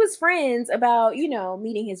talking to his friends about,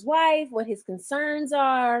 meeting his wife, what his concerns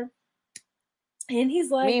are. And he's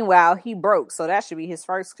like, Meanwhile, he broke, so that should be his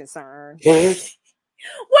first concern. well, you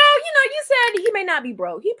said he may not be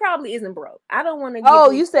broke. He probably isn't broke. I don't want to Oh,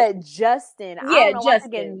 you said Justin. I Yeah, don't know why I'm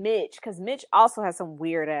thinking Justin. Mitch, because Mitch also has some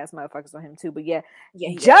weird ass motherfuckers on him too. But yeah, Yeah,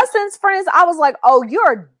 he does. Justin's friends, I was like, oh,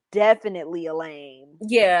 you're definitely a lame.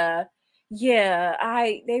 Yeah.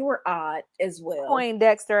 They were odd as well.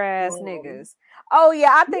 Poindexter ass niggas. Oh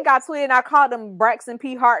yeah, I think I tweeted and I called them Braxton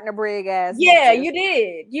P. Hartnebrig ass Yeah,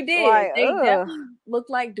 niggas. you did. Like, They ugh. definitely look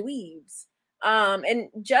like dweebs. And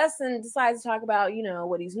Justin decides to talk about,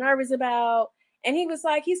 what he's nervous about. And he was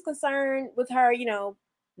like, he's concerned with her,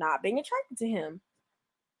 not being attracted to him.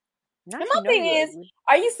 And my thing is,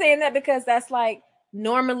 are you saying that because that's like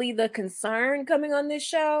normally the concern coming on this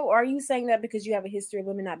show? Or are you saying that because you have a history of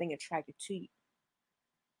women not being attracted to you?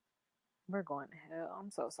 We're going to hell. I'm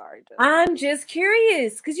so sorry, Justin. I'm just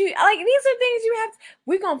curious because these are things you have.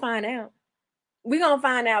 We're going to find out. We're going to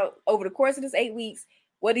find out over the course of this 8 weeks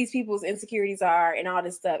what these people's insecurities are and all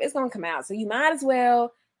this stuff. It's going to come out. So you might as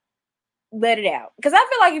well let it out. Because I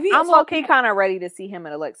feel like if I'm low-key kind of ready to see him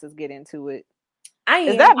and Alexis get into it. I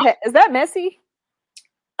am. Is that messy?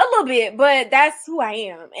 A little bit, but that's who I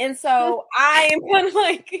am. And so I am kind of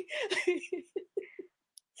like,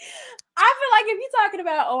 I feel like if you're talking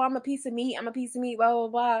about, oh, I'm a piece of meat, blah, blah,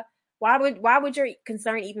 blah. Why would your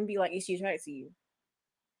concern even be like, is she attracted to you?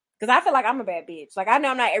 Because I feel like I'm a bad bitch. Like, I know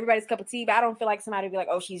I'm not everybody's cup of tea, but I don't feel like somebody would be like,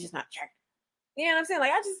 oh, she's just not attractive. You know what I'm saying?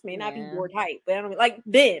 Like, I just may not be your type, but I don't like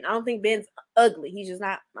Ben. I don't think Ben's ugly. He's just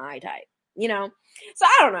not my type, So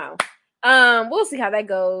I don't know. We'll see how that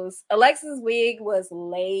goes. Alexis' wig was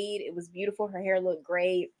laid. It was beautiful. Her hair looked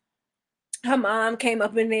great. Her mom came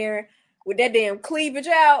up in there with that damn cleavage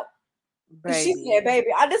out. Baby. She said, baby,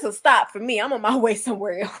 this will stop for me. I'm on my way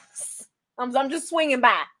somewhere else. I'm just swinging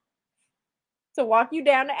by to walk you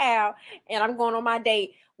down the aisle, and I'm going on my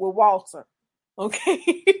date with Walter.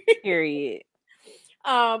 Okay. Period.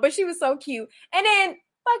 But she was so cute. And then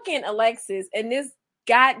fucking Alexis and this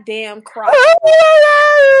goddamn crop.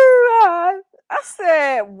 I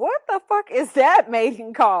said, what the fuck is that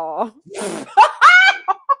mating call?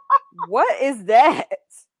 What is that?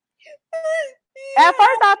 At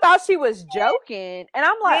first I thought she was joking. And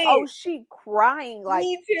I'm like, oh, she crying like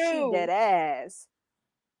she dead ass.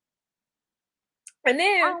 And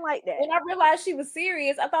then I don't like that. when I realized she was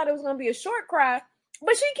serious, I thought it was going to be a short cry.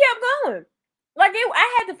 But she kept going. Like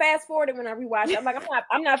I had to fast forward it when I rewatched it. I'm like,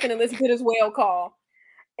 I'm not gonna listen to this whale call.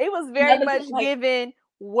 It was very much given,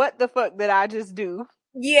 what the fuck did I just do?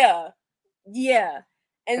 Yeah.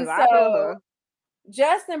 And so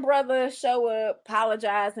Justin brother show up,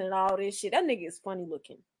 apologizing and all this shit. That nigga is funny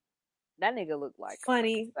looking. That nigga look like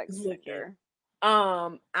funny looking.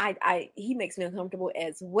 He makes me uncomfortable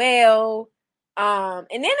as well. And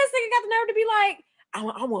then this nigga got the nerve to be like, I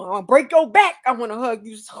want to break your back. I want to hug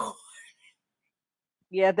you so hard.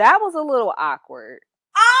 Yeah, that was a little awkward.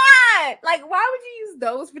 Like, why would you use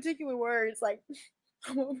those particular words? Like,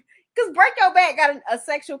 because break your back got a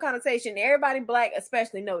sexual connotation. Everybody black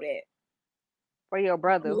especially know that. For your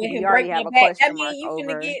brother, who we already have a question mark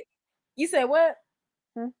over. You said what?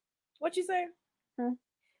 What you say?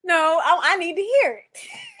 No, I need to hear it.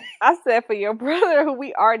 I said for your brother, who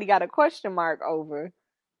we already got a question mark over.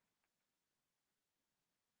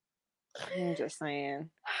 I'm just saying.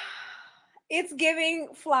 It's giving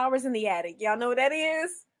flowers in the attic. Y'all know what that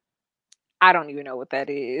is? I don't even know what that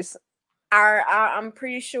is. I'm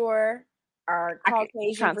pretty sure our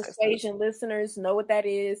Caucasian persuasion listeners know what that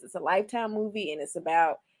is. It's a Lifetime movie, and it's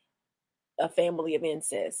about a family of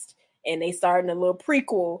incest. And they starting a little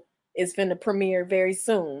prequel. It's finna premiere very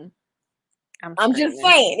soon. I'm just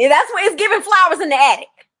saying. That's what it's giving flowers in the attic.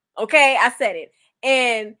 Okay, I said it.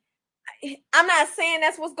 And I'm not saying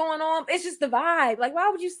that's what's going on. It's just the vibe. Like, why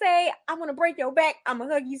would you say, I want to break your back? I'm going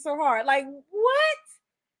to hug you so hard. Like, what?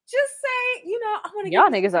 Just say, I want to give Y'all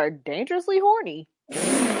you. niggas are dangerously horny.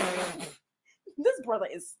 This brother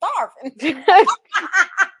is starving.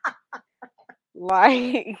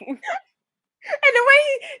 Like, And the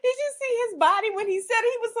way did you see his body when he said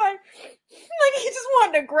it? He was like he just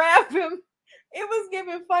wanted to grab him. It was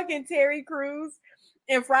giving fucking Terry Crews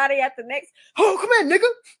and Friday at the next. Oh, come on, nigga.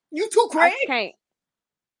 You too crazy. I can't.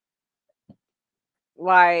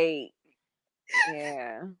 Like,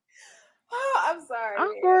 yeah. Oh, I'm sorry.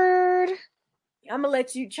 Awkward. Man. I'm gonna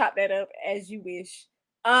let you chop that up as you wish.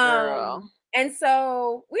 Girl. And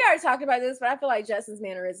so we already talked about this, but I feel like Justin's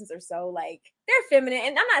mannerisms are so like they're feminine.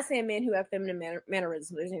 And I'm not saying men who have feminine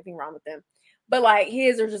mannerisms, there's anything wrong with them, but like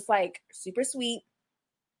his are just like super sweet.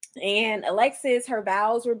 And Alexis, her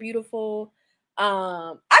vows were beautiful.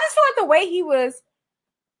 I just feel like the way he was,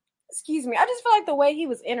 excuse me, I just feel like the way he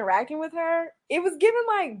was interacting with her, it was giving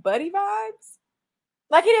like buddy vibes.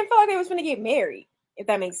 Like he didn't feel like they was gonna get married, if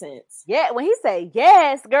that makes sense. Yeah, when he said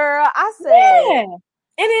yes, girl, I said, yeah.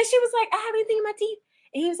 And then she was like, I have anything in my teeth.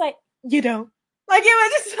 And he was like, you don't. Like, it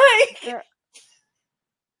was just like, girl.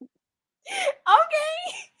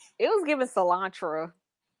 Okay. It was giving cilantro.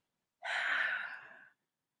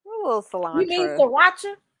 A little cilantro. You mean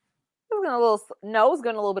sriracha? It was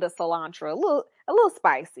gonna a little bit of cilantro. A little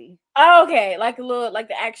spicy. Oh, okay. Like a little, like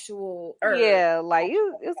the actual herb. Yeah, like it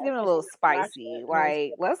was giving a little spicy.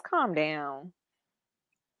 Like, let's calm down.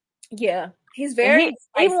 Yeah. He's very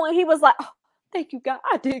even when he was like, oh, thank you, God.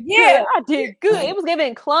 I did good. I did good. It was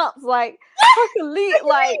giving clumps like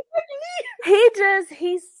like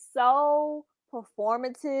he's so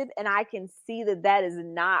performative, and I can see that is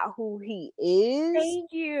not who he is.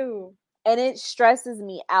 Thank you. And it stresses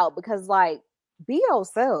me out because, like, be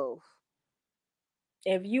yourself.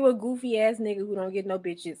 If you a goofy ass nigga who don't get no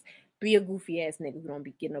bitches, be a goofy ass nigga who don't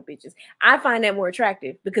be getting no bitches. I find that more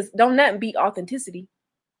attractive because don't nothing beat authenticity.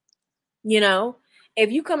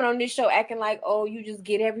 If you coming on this show acting like, oh, you just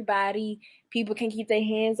get everybody, people can keep their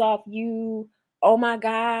hands off you. Oh my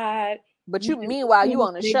God. But meanwhile, you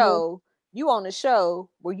on the show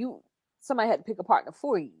where somebody had to pick a partner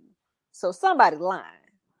for you. So somebody lying.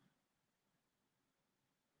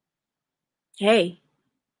 Hey,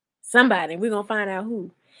 somebody, we're gonna find out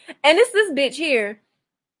who. And it's this bitch here,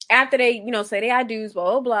 after they, say they I do's,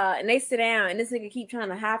 blah, blah, blah, and they sit down and this nigga keep trying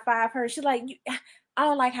to high five her. She's like, I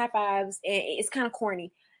don't like high fives, and it's kind of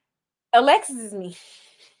corny. Alexis is me.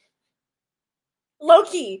 Low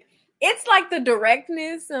key. It's like the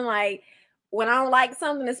directness and like when I don't like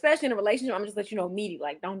something, especially in a relationship, I'm just let you know immediately,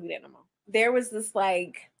 like, don't do that no more. There was this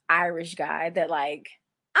like Irish guy that like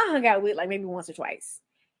I hung out with like maybe once or twice.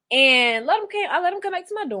 And I let him come back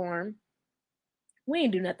to my dorm. We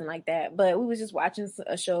didn't do nothing like that, but we was just watching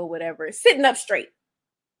a show or whatever, sitting up straight,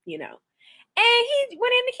 And he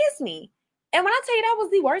went in to kiss me. And when I tell you that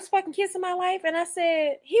was the worst fucking kiss of my life, and I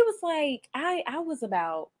said, he was like, I was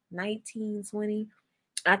about 19, 20.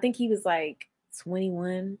 I think he was like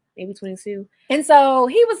 21, maybe 22. And so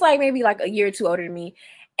he was like maybe like a year or two older than me.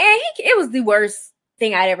 And it was the worst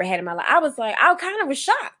thing I'd ever had in my life. I was kind of was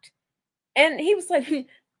shocked. And he was like,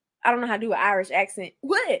 I don't know how to do an Irish accent.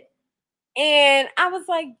 What? And I was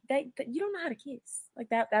like, that you don't know how to kiss. Like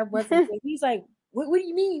that wasn't good. He's like, what do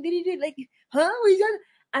you mean? Did he do like, huh? What you done?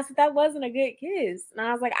 I said, that wasn't a good kiss. And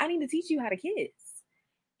I was like, I need to teach you how to kiss.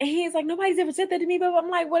 And he's like, nobody's ever said that to me, but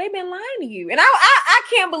I'm like, well, they've been lying to you. And I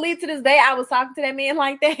can't believe to this day I was talking to that man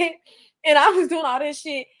like that. And I was doing all this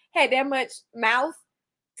shit, had that much mouth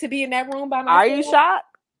to be in that room by myself. Are you shocked?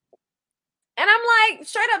 And I'm like,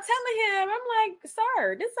 straight up telling him, I'm like,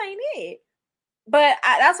 sir, this ain't it. But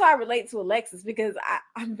that's why I relate to Alexis, because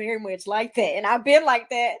I'm very much like that. And I've been like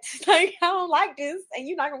that. Like, I don't like this. And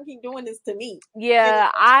you're not going to keep doing this to me. Yeah,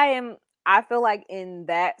 I feel like in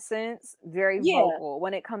that sense, very vocal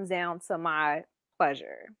when it comes down to my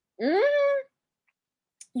pleasure.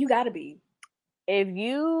 You got to be. If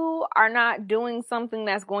you are not doing something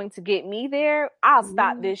that's going to get me there, I'll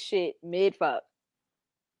stop this shit mid-fuck.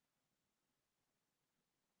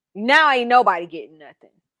 Now ain't nobody getting nothing.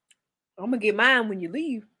 I'm going to get mine when you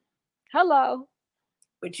leave. Hello.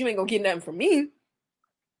 But you ain't going to get nothing from me.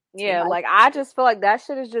 Yeah, like I just feel like that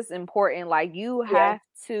shit is just important. Like you have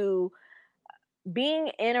to,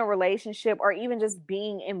 being in a relationship or even just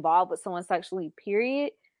being involved with someone sexually,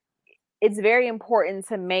 period, it's very important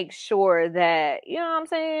to make sure that, you know what I'm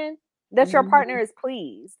saying, that your partner is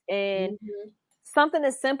pleased. And something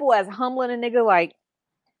as simple as humbling a nigga, like,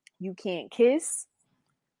 you can't kiss.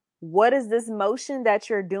 What is this motion that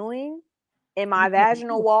you're doing in my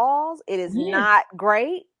vaginal walls? It is not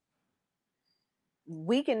great.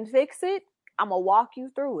 we can fix it. I'm gonna walk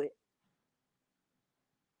you through it.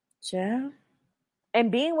 Yeah.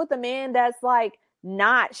 And being with a man that's like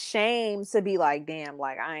not shamed to be like, damn,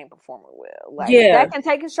 like I ain't performing well. Like Yeah. that can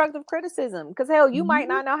take constructive criticism. Because hell, you might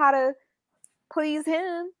not know how to please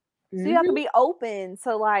him. So you have to be open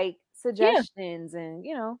to like suggestions and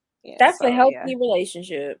yeah. That's So a yeah. healthy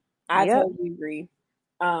relationship. I Yep. totally agree.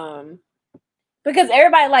 Because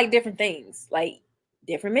everybody like different things. Like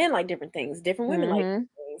different men like different things. Different women like different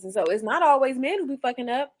things. And so it's not always men who be fucking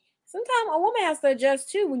up. Sometimes a woman has to adjust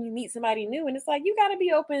too when you meet somebody new. And it's like you gotta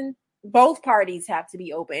be open. Both parties have to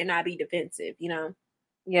be open and not be defensive, you know?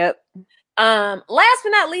 Yep. Last but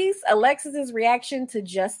not least, Alexis's reaction to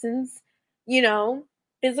Justin's,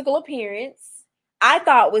 physical appearance, I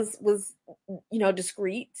thought was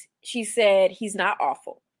discreet. She said he's not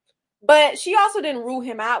awful. But she also didn't rule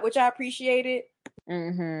him out, which I appreciated.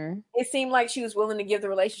 It seemed like she was willing to give the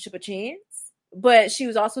relationship a chance, but she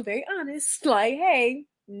was also very honest. Like, hey,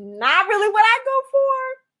 not really what I go for.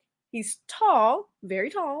 He's tall, very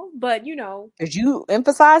tall, but Did you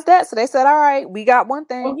emphasize that? So they said, all right, we got one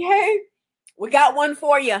thing. Okay, we got one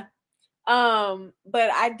for you.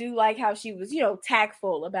 But I do like how she was,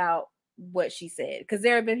 tactful about what she said, because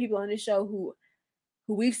there have been people on this show who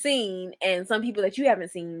we've seen, and some people that you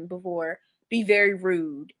haven't seen before, be very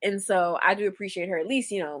rude. And so I do appreciate her, at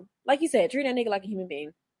least, like you said, treat that nigga like a human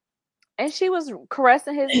being. And she was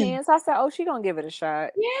caressing his hands. I said, oh, she gonna give it a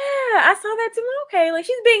shot. Yeah, I saw that too. Okay, like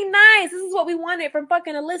she's being nice. This is what we wanted from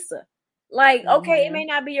fucking Alyssa. Like, okay, it may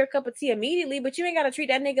not be your cup of tea immediately, but you ain't gotta treat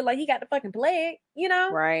that nigga like he got the fucking plague,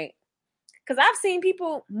 Right. Because I've seen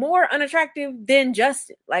people more unattractive than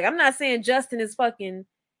Justin. Like, I'm not saying Justin is fucking,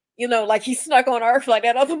 like he snuck on Earth like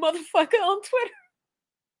that other motherfucker on Twitter.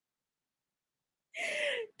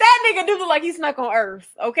 That nigga do look like he snuck on Earth,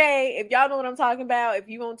 okay? If y'all know what I'm talking about, if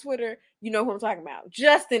you on Twitter, you know who I'm talking about.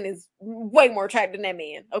 Justin is way more attractive than that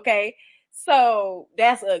man, okay? So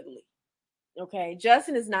that's ugly, okay?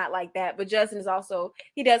 Justin is not like that, but Justin is also,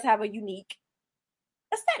 he does have a unique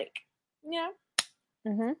aesthetic,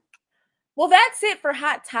 Well, that's it for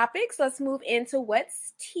Hot Topics. Let's move into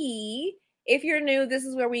What's Tea. If you're new, this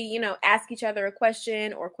is where we, ask each other a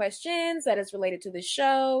question or questions that is related to the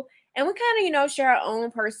show. And we kind of, share our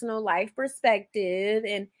own personal life perspective.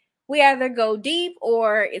 And we either go deep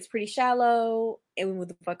or it's pretty shallow and we move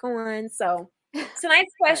the fuck on. So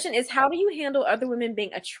tonight's question is, how do you handle other women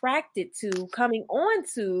being attracted to coming on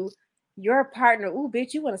to your partner? Ooh,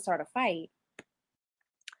 bitch, you want to start a fight.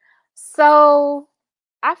 So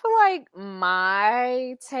I feel like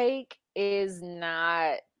my take is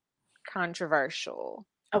not controversial.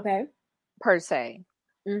 Okay. Per se.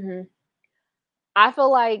 I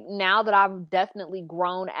feel like now that I've definitely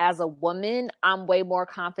grown as a woman, I'm way more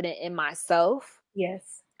confident in myself.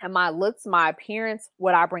 Yes. And my looks, my appearance,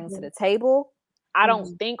 what I bring to the table. I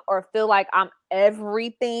don't think or feel like I'm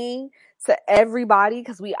everything to everybody,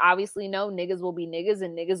 because we obviously know niggas will be niggas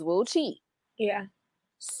and niggas will cheat. Yeah.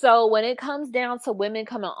 So when it comes down to women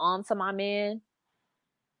coming on to my man,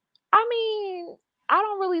 I mean, I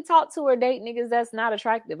don't really talk to or date niggas that's not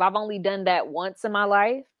attractive. I've only done that once in my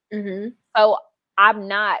life. So I'm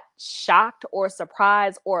not shocked or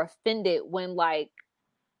surprised or offended when like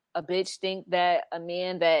a bitch think that a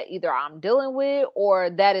man that either I'm dealing with or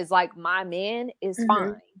that is like my man is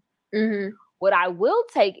fine. What I will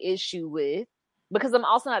take issue with, because I'm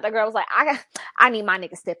also not that girl who's like, I need my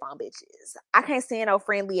nigga stiff on bitches. I can't stand no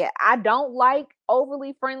friendly. I don't like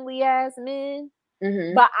overly friendly ass men,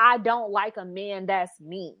 but I don't like a man that's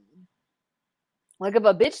mean. Like if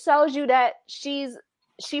a bitch tells you that she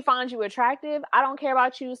finds you attractive, I don't care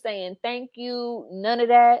about you saying thank you, none of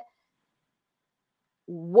that.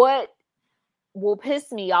 What will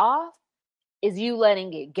piss me off is you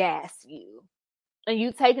letting it gas you and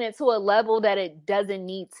you taking it to a level that it doesn't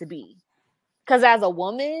need to be. Because as a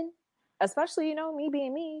woman, especially, me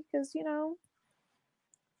being me, because,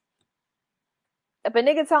 if a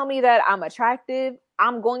nigga tell me that I'm attractive,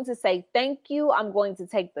 I'm going to say thank you. I'm going to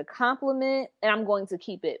take the compliment and I'm going to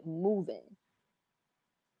keep it moving.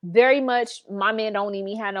 Very much, my man don't need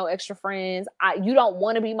me have no extra friends. You don't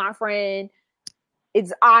want to be my friend.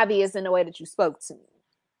 It's obvious in the way that you spoke to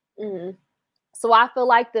me. So I feel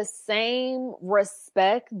like the same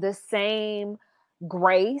respect, the same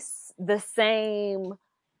grace, the same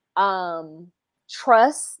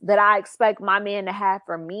trust that I expect my man to have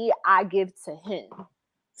for me, I give to him.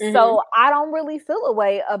 So I don't really feel a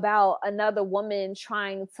way about another woman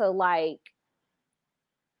trying to like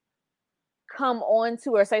come on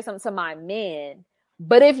to or say something to my man.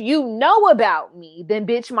 But if you know about me, then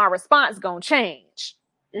bitch, my response gonna change.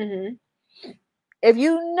 If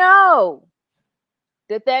you know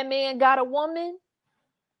that man got a woman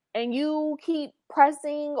and you keep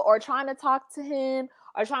pressing or trying to talk to him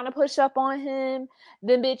or trying to push up on him,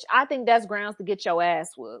 then bitch, I think that's grounds to get your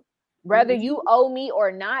ass whooped. Whether you owe me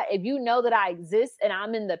or not, if you know that I exist and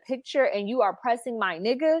I'm in the picture and you are pressing my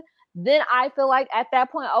nigga, then I feel like at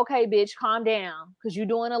that point, okay, bitch, calm down because you're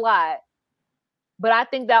doing a lot. But I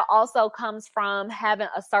think that also comes from having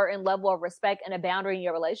a certain level of respect and a boundary in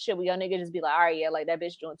your relationship where your nigga just be like, all right, yeah, like that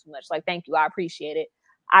bitch doing too much. Like, thank you. I appreciate it.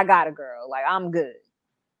 I got a girl. Like, I'm good.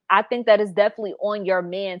 I think that is definitely on your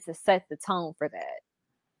man to set the tone for that.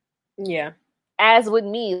 Yeah. As with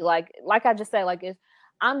me, like I just said, like if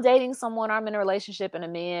I'm dating someone, I'm in a relationship and a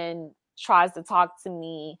man tries to talk to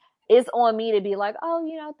me, it's on me to be like, oh,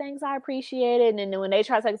 you know, thanks, I appreciate it. And then when they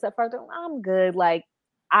try to take a step further, I'm good. Like,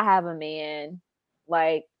 I have a man.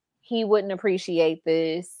 Like, he wouldn't appreciate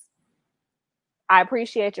this. I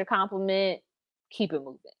appreciate your compliment. Keep it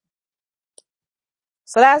moving.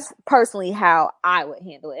 So that's personally how I would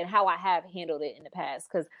handle it and how I have handled it in the past.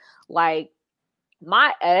 Because, like,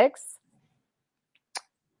 my ex,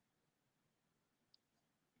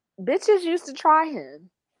 bitches used to try him.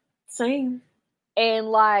 Same. And,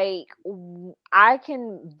 like, I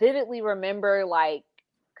can vividly remember, like,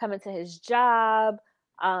 coming to his job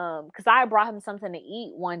because I brought him something to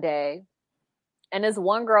eat one day. And this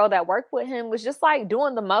one girl that worked with him was just, like,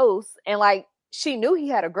 doing the most. And, like, she knew he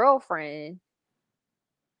had a girlfriend.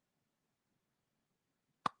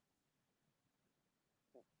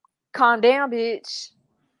 Calm down, bitch.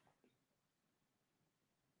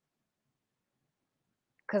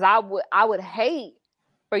 Because I would hate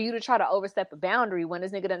for you to try to overstep a boundary when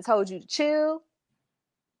this nigga done told you to chill.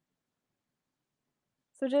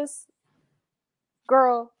 So just,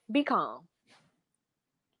 girl, be calm.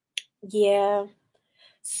 Yeah.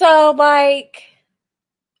 So, like,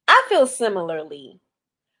 I feel similarly,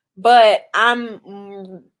 but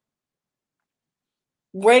I'm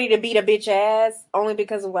ready to beat a bitch ass only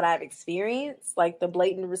because of what I've experienced, like the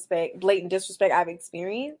blatant disrespect I've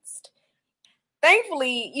experienced.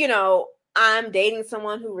 Thankfully, you know, I'm dating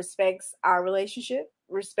someone who respects our relationship,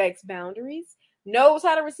 respects boundaries, knows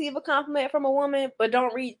how to receive a compliment from a woman, but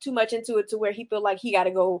don't read too much into it to where he feel like he got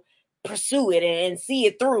to go pursue it and see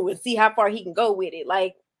it through and see how far he can go with it.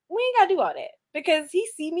 Like, we ain't got to do all that because he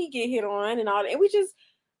see me get hit on and all that, and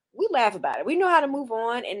we laugh about it. We know how to move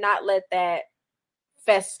on and not let that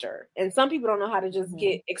fester. And some people don't know how to just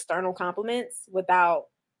get external compliments without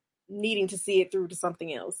needing to see it through to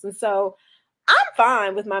something else. And so I'm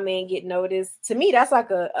fine with my man getting noticed. To me, that's like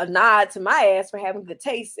a nod to my ass for having good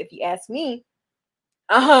taste, if you ask me.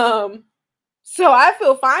 So I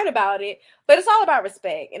feel fine about it, but it's all about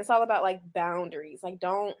respect and it's all about like boundaries. Like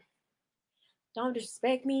don't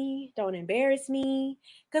disrespect me, don't embarrass me,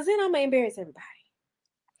 because then I'm gonna embarrass everybody.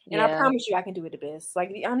 And I promise you I can do it the best.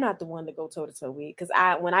 Like I'm not the one to go toe to toe with, because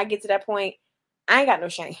when I get to that point, I ain't got no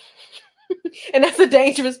shame. And that's a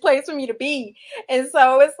dangerous place for me to be. And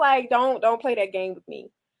so it's like don't play that game with me.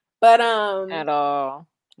 But At all.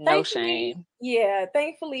 No shame. Yeah,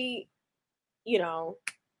 thankfully, you know,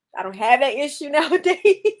 I don't have that issue nowadays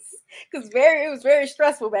because it was very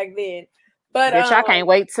stressful back then. But bitch, I can't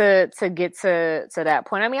wait to get to that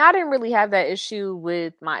point. I mean, I didn't really have that issue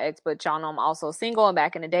with my ex, but y'all know I'm also single and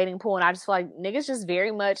back in the dating pool, and I just feel like niggas just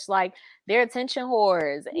very much like they're attention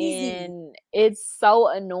whores, and it's so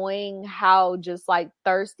annoying how just like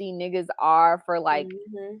thirsty niggas are for like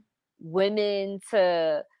women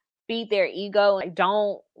to feed their ego. Like,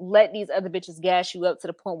 don't let these other bitches gas you up to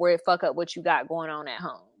the point where it fuck up what you got going on at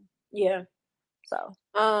home. Yeah. So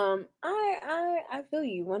I feel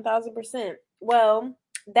you 1000%. Well,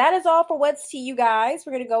 that is all for What's Tea, you guys.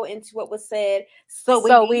 We're gonna go into what was said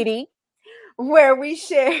so witty, where we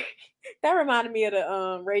share. That reminded me of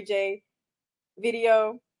the Ray J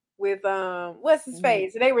video with what's his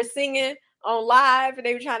face, and they were singing on live and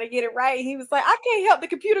they were trying to get it right. He was like, I can't help the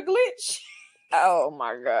computer glitch. Oh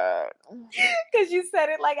my god. Because you said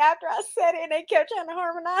it like after I said it and they kept trying to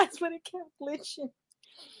harmonize, but it kept glitching.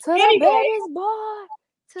 To the baddest boy.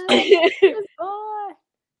 To the baddest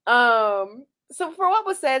boy. So for what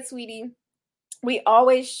was said, sweetie, we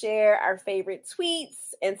always share our favorite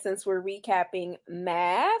tweets. And since we're recapping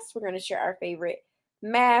maths, we're going to share our favorite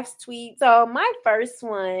maths tweets. So my first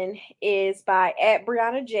one is by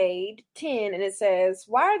 @BriannaJade10, and it says,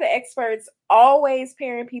 why are the experts always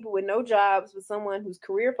pairing people with no jobs with someone who's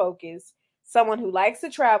career focused, someone who likes to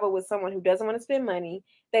travel with someone who doesn't want to spend money?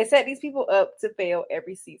 They set these people up to fail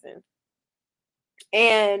every season.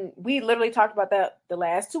 And we literally talked about that the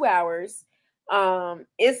last 2 hours.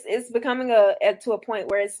 It's becoming to a point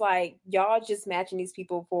where it's like y'all just matching these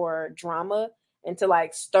people for drama and to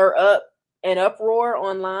like stir up an uproar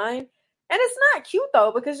online. And it's not cute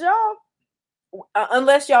though, because y'all,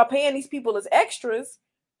 unless y'all paying these people as extras,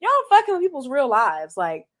 y'all fucking with people's real lives.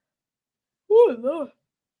 Like, oh Lord,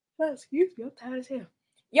 excuse me, I'm tired as hell.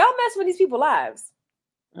 Y'all mess with these people's lives.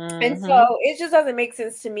 And so it just doesn't make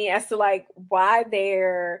sense to me as to like why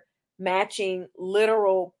they're matching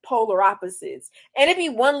literal polar opposites. And it'd be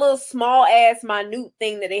one little small ass minute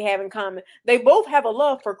thing that they have in common. They both have a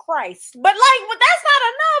love for Christ. But like, but that's not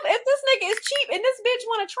enough if this nigga is cheap and this bitch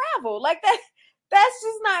want to travel. Like that's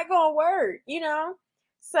just not gonna work, you know?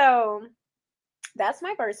 So that's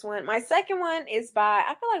my first one. My second one is by,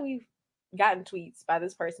 I feel like we've gotten tweets by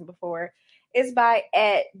this person before. It's by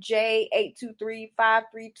at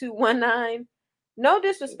J823532219. No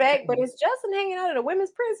disrespect, but is Justin hanging out at a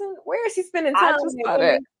women's prison? Where is he spending time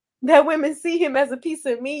that women see him as a piece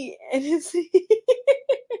of meat? And it's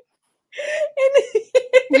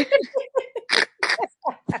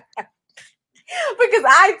because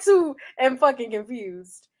I too am fucking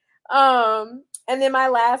confused. And then my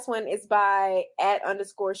last one is by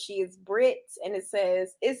 @_she is Brit, and it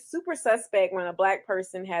says, it's super suspect when a black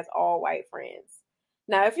person has all white friends.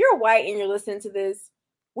 Now, if you're white and you're listening to this,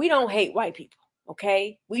 we don't hate white people,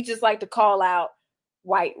 okay? We just like to call out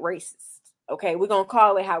white racist, okay? We're gonna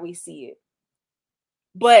call it how we see it.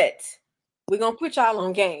 But we're gonna put y'all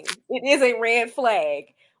on game. It is a red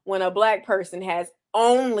flag when a black person has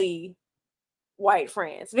only white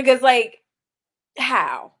friends, because like,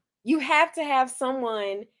 how? You have to have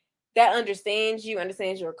someone that understands you,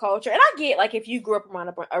 understands your culture. And I get, like, if you grew up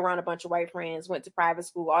around a bunch of white friends, went to private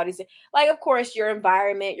school, all these things, like, of course, your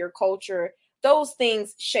environment, your culture, those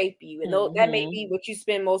things shape you, and that may be what you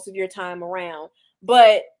spend most of your time around.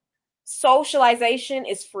 But socialization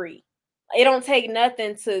is free. It don't take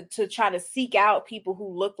nothing to try to seek out people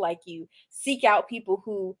who look like you, seek out people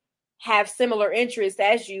who have similar interests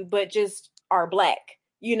as you, but just are black,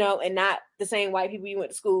 you know, and not the same white people you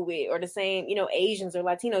went to school with, or the same, you know, Asians or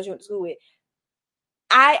Latinos you went to school with.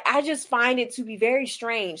 I just find it to be very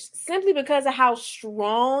strange, simply because of how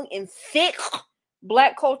strong and thick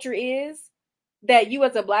black culture is, that you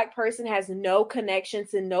as a black person has no connection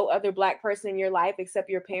to no other black person in your life except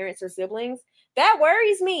your parents or siblings. That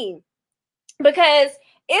worries me, because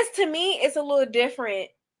to me it's a little different.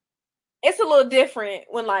 It's a little different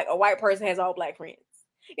when like a white person has all black friends.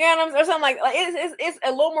 You know what I'm saying? Or something like it's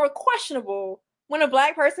a little more questionable when a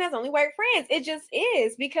black person has only white friends. It just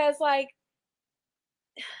is, because like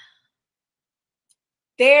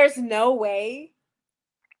there's no way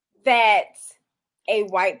that a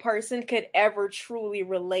white person could ever truly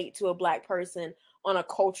relate to a black person on a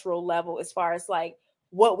cultural level, as far as like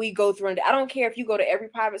what we go through. And I don't care if you go to every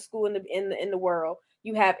private school in the world,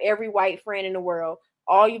 you have every white friend in the world,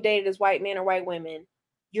 all you dated is white men or white women,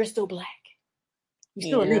 you're still black. You're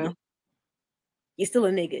still a nigga. You're still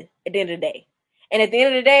a nigga at the end of the day. And at the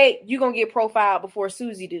end of the day, you're gonna get profiled before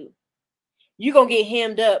Susie do. You're gonna get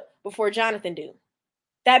hemmed up before Jonathan do.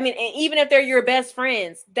 That mean, and even if they're your best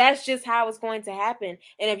friends, that's just how it's going to happen.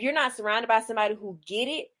 And if you're not surrounded by somebody who get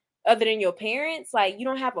it, other than your parents, like you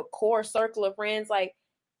don't have a core circle of friends, like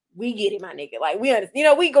we get it, my nigga. Like we understand, you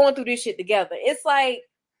know, we going through this shit together. It's like,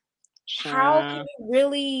 how can you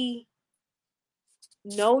really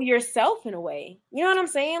know yourself in a way? You know what I'm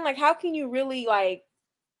saying? Like, how can you really, like,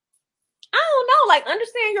 I don't know, like,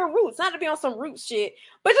 understand your roots? Not to be on some roots shit,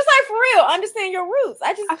 but just like for real, understand your roots.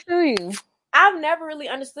 I feel you. I've never really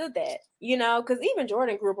understood that, you know, because even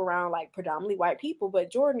Jordan grew up around like predominantly white people,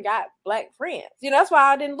 but Jordan got black friends. You know, that's why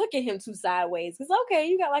I didn't look at him too sideways. Because, okay,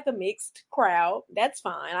 you got like a mixed crowd. That's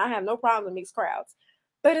fine. I have no problem with mixed crowds.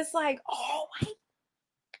 But it's like, all white.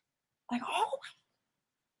 Like, all white.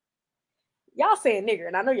 Y'all saying nigger,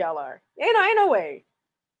 and I know y'all are. Ain't no way.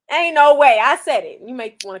 Ain't no way. I said it. You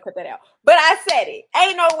may want to cut that out. But I said it.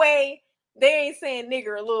 Ain't no way they ain't saying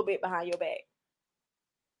nigger a little bit behind your back.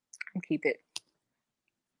 Keep it.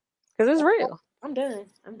 Because it's real. I'm done.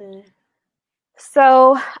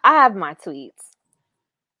 So I have my tweets.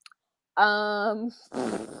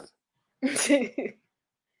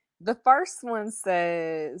 The first one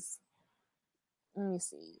says, let me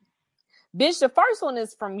see. Bitch, the first one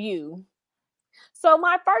is from you. So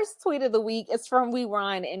my first tweet of the week is from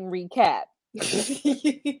Rewind and Recap.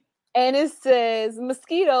 And it says,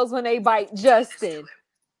 mosquitoes when they bite Justin.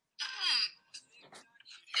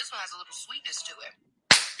 This one has a little sweetness to it.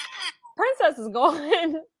 Princess is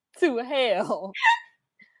going to hell.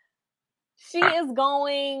 She is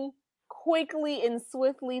going quickly and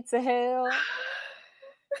swiftly to hell.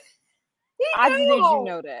 Did you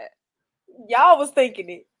know that? Y'all was thinking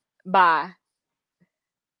it. Bye.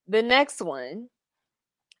 The next one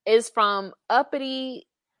is from Uppity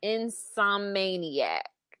Insomniac.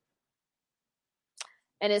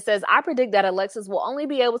 And it says, I predict that Alexis will only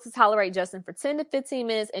be able to tolerate Justin for 10 to 15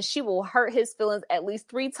 minutes, and she will hurt his feelings at least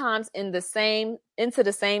 3 times into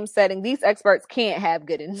the same setting. These experts can't have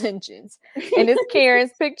good intentions. And it's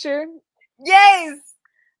Karen's picture. Yes.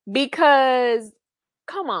 Because,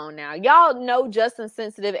 come on now. Y'all know Justin's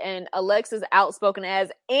sensitive and Alexis outspoken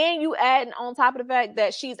and you adding on top of the fact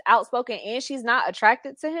that she's outspoken and she's not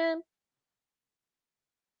attracted to him.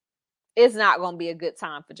 It's not going to be a good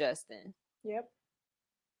time for Justin. Yep.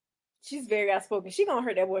 She's very outspoken. She gonna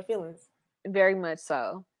hurt that boy's feelings. Very much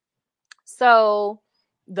so. So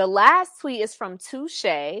the last tweet is from Touche,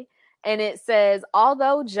 and it says,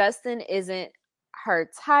 although Justin isn't her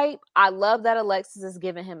type, I love that Alexis is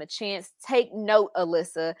giving him a chance. Take note,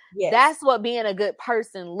 Alyssa. Yes. That's what being a good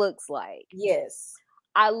person looks like. Yes.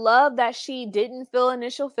 I love that she didn't feel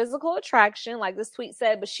initial physical attraction, like this tweet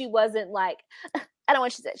said, but she wasn't like, I don't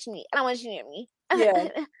want you to touch me. I don't want you near me. Yeah.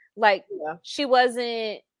 Like, she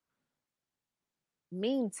wasn't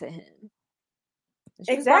mean to him.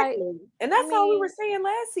 Exactly. Like, and that's all we were saying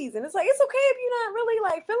last season. It's like, it's okay if you're not really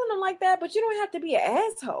like feeling them like that, but you don't have to be an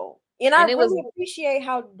asshole. And I really appreciate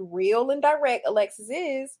how real and direct Alexis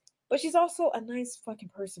is, but she's also a nice fucking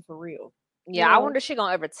person for real. Yeah, you know? I wonder if she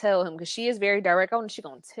gonna ever tell him, because she is very direct. I wonder if she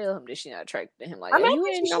gonna tell him that she's not attracted to him. Like, you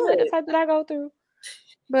ain't know the type that I go through,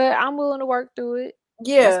 but I'm willing to work through it.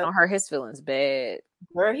 Yeah, that's gonna hurt his feelings bad.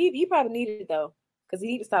 Girl, he probably needed it though, because he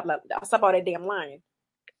need to stop all that damn lying.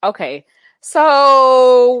 Okay,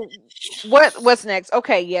 so what's next?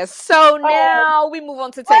 Okay, yes. So now we move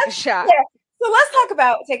on to Take a Shot. Yeah. So let's talk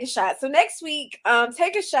about Take a Shot. So next week,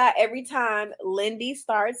 Take a Shot every time Lindy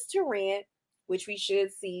starts to rant, which we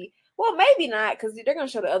should see. Well, maybe not, because they're gonna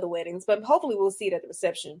show the other weddings, but hopefully we'll see it at the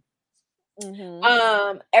reception.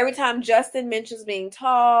 Mm-hmm. Every time Justin mentions being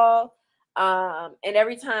tall, and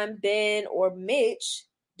every time Ben or Mitch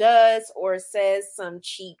does or says some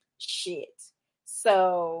cheap shit.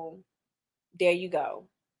 So there you go.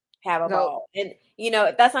 Have a ball. And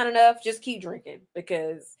if that's not enough, just keep drinking,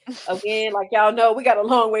 because again, like y'all know, we got a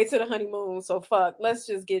long way to the honeymoon. So fuck, let's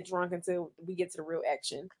just get drunk until we get to the real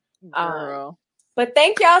action. Girl. But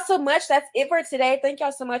thank y'all so much. That's it for today. Thank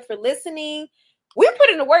y'all so much for listening. We're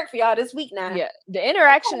putting the work for y'all this week now. Yeah, the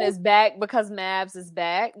interaction is back because Mavs is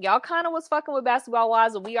back. Y'all kind of was fucking with Basketball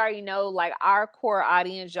Wives, but we already know, like, our core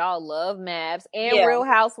audience, y'all love Mavs and Real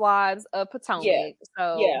Housewives of Potomac. Yeah.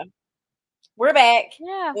 So yeah, we're back.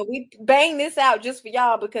 Yeah, and we bang this out just for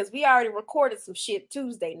y'all because we already recorded some shit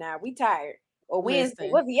Tuesday. Now we tired. Or Wednesday.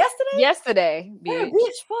 Was it yesterday? Yesterday,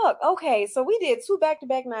 bitch. Fuck. Okay, so we did 2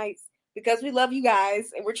 back-to-back nights because we love you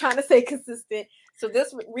guys and we're trying to stay consistent. So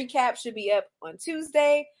this recap should be up on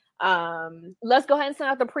Tuesday. Let's go ahead and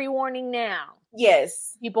send out the pre-warning now.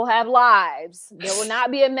 Yes. People have lives. There will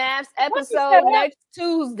not be a Mavs episode next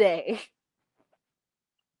Tuesday.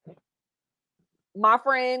 My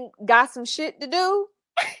friend got some shit to do.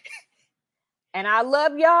 And I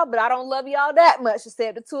love y'all, but I don't love y'all that much to stay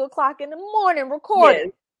up to 2:00 in the morning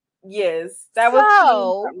recording. Yes. That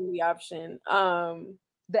was the option.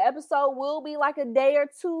 The episode will be like a day or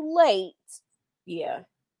 2 late. Yeah.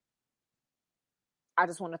 I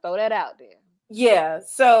just want to throw that out there. Yeah.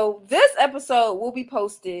 So this episode will be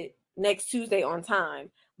posted next Tuesday on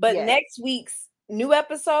time. But next week's new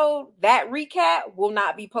episode, that recap, will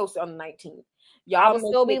not be posted on the 19th. Y'all will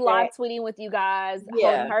still be live tweeting with you guys,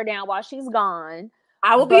 holding her down while she's gone.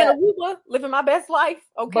 I will be in Aruba, living my best life.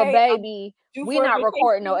 Okay. But baby, we not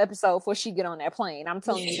recording no episode before she get on that plane. I'm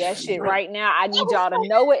telling you that shit right now. I need y'all to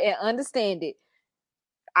know it and understand it.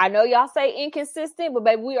 I know y'all say inconsistent, but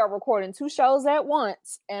baby, we are recording 2 shows at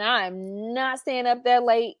once, and I am not staying up that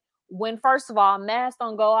late when, first of all, masks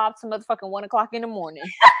don't go off to motherfucking 1:00 in the morning.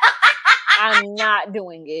 I'm not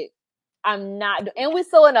doing it. I'm not, and we're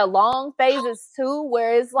still in a long phases too,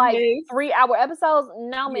 where it's like 3-hour episodes.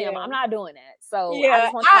 No, ma'am, I'm not doing that. So I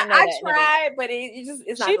just want you to know I tried, but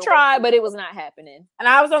it's not. She tried, but it was not happening. And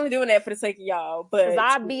I was only doing that for the sake of y'all. But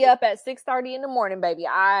I'd be up at 6:30 in the morning, baby.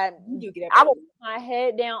 I will put my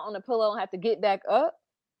head down on the pillow and have to get back up.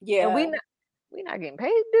 Yeah, and we not getting paid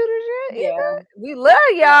to do this shit. Yeah, we love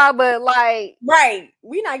y'all, but like,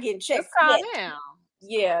 we not getting checked. Calm down.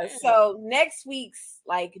 Yeah, so next week's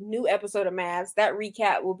new episode of Mavs, that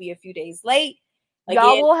recap will be a few days late. Again,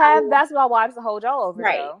 y'all will have Basketball Wives to hold y'all over,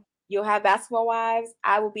 though. You'll have Basketball Wives.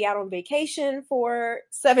 I will be out on vacation for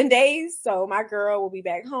 7 days, so my girl will be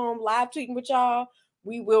back home live tweeting with y'all.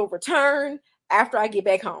 We will return after I get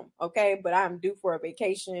back home, okay? But I'm due for a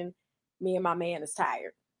vacation. Me and my man is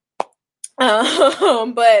tired.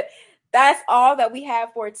 But that's all that we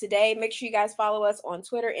have for today. Make sure you guys follow us on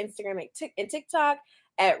Twitter, Instagram, and TikTok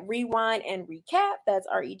at Rewind and Recap. That's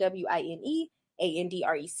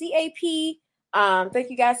REWINEANDRECAP. Thank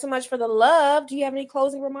you guys so much for the love. Do you have any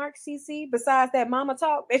closing remarks, CC, besides that mama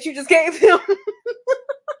talk that you just gave him?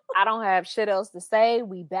 I don't have shit else to say.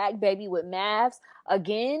 We back, baby, with Mavs.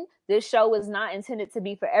 Again, this show is not intended to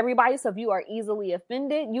be for everybody. So if you are easily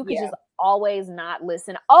offended, you can just always not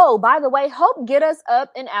listen. Oh, by the way, help get us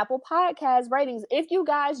up in Apple Podcast ratings. If you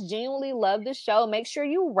guys genuinely love the show, make sure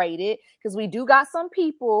you rate it, because we do got some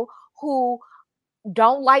people who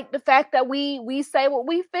don't like the fact that we say what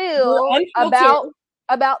we feel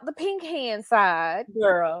about the pink hand side.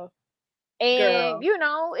 Girl. And you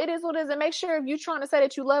know, it is what it is. And make sure if you're trying to say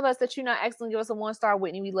that you love us, that you're not accidentally give us a 1-star.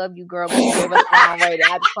 Whitney, we love you, girl, but you gave us a wrong rating.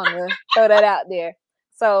 I just want to throw that out there.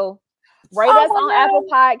 So rate us on Apple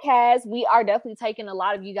Podcasts. We are definitely taking a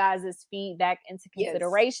lot of you guys' feedback into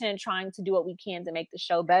consideration and trying to do what we can to make the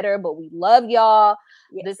show better. But we love y'all.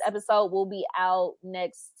 This episode will be out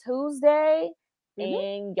next Tuesday.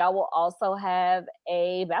 And y'all will also have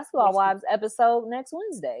a Basketball Wives episode next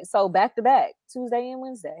Wednesday. So back to back, Tuesday and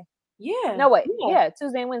Wednesday. Yeah. No, wait. Yeah,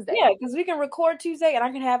 Tuesday and Wednesday. Yeah, because we can record Tuesday and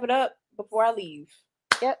I can have it up before I leave.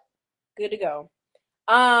 Yep. Good to go.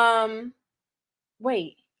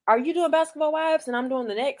 Wait, are you doing Basketball Wives and I'm doing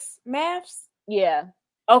the next Mavs? Yeah.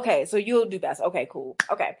 Okay, so you'll do best. Okay, cool.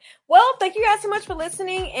 Okay. Well, thank you guys so much for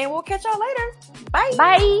listening, and we'll catch y'all later. Bye.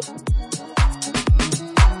 Bye.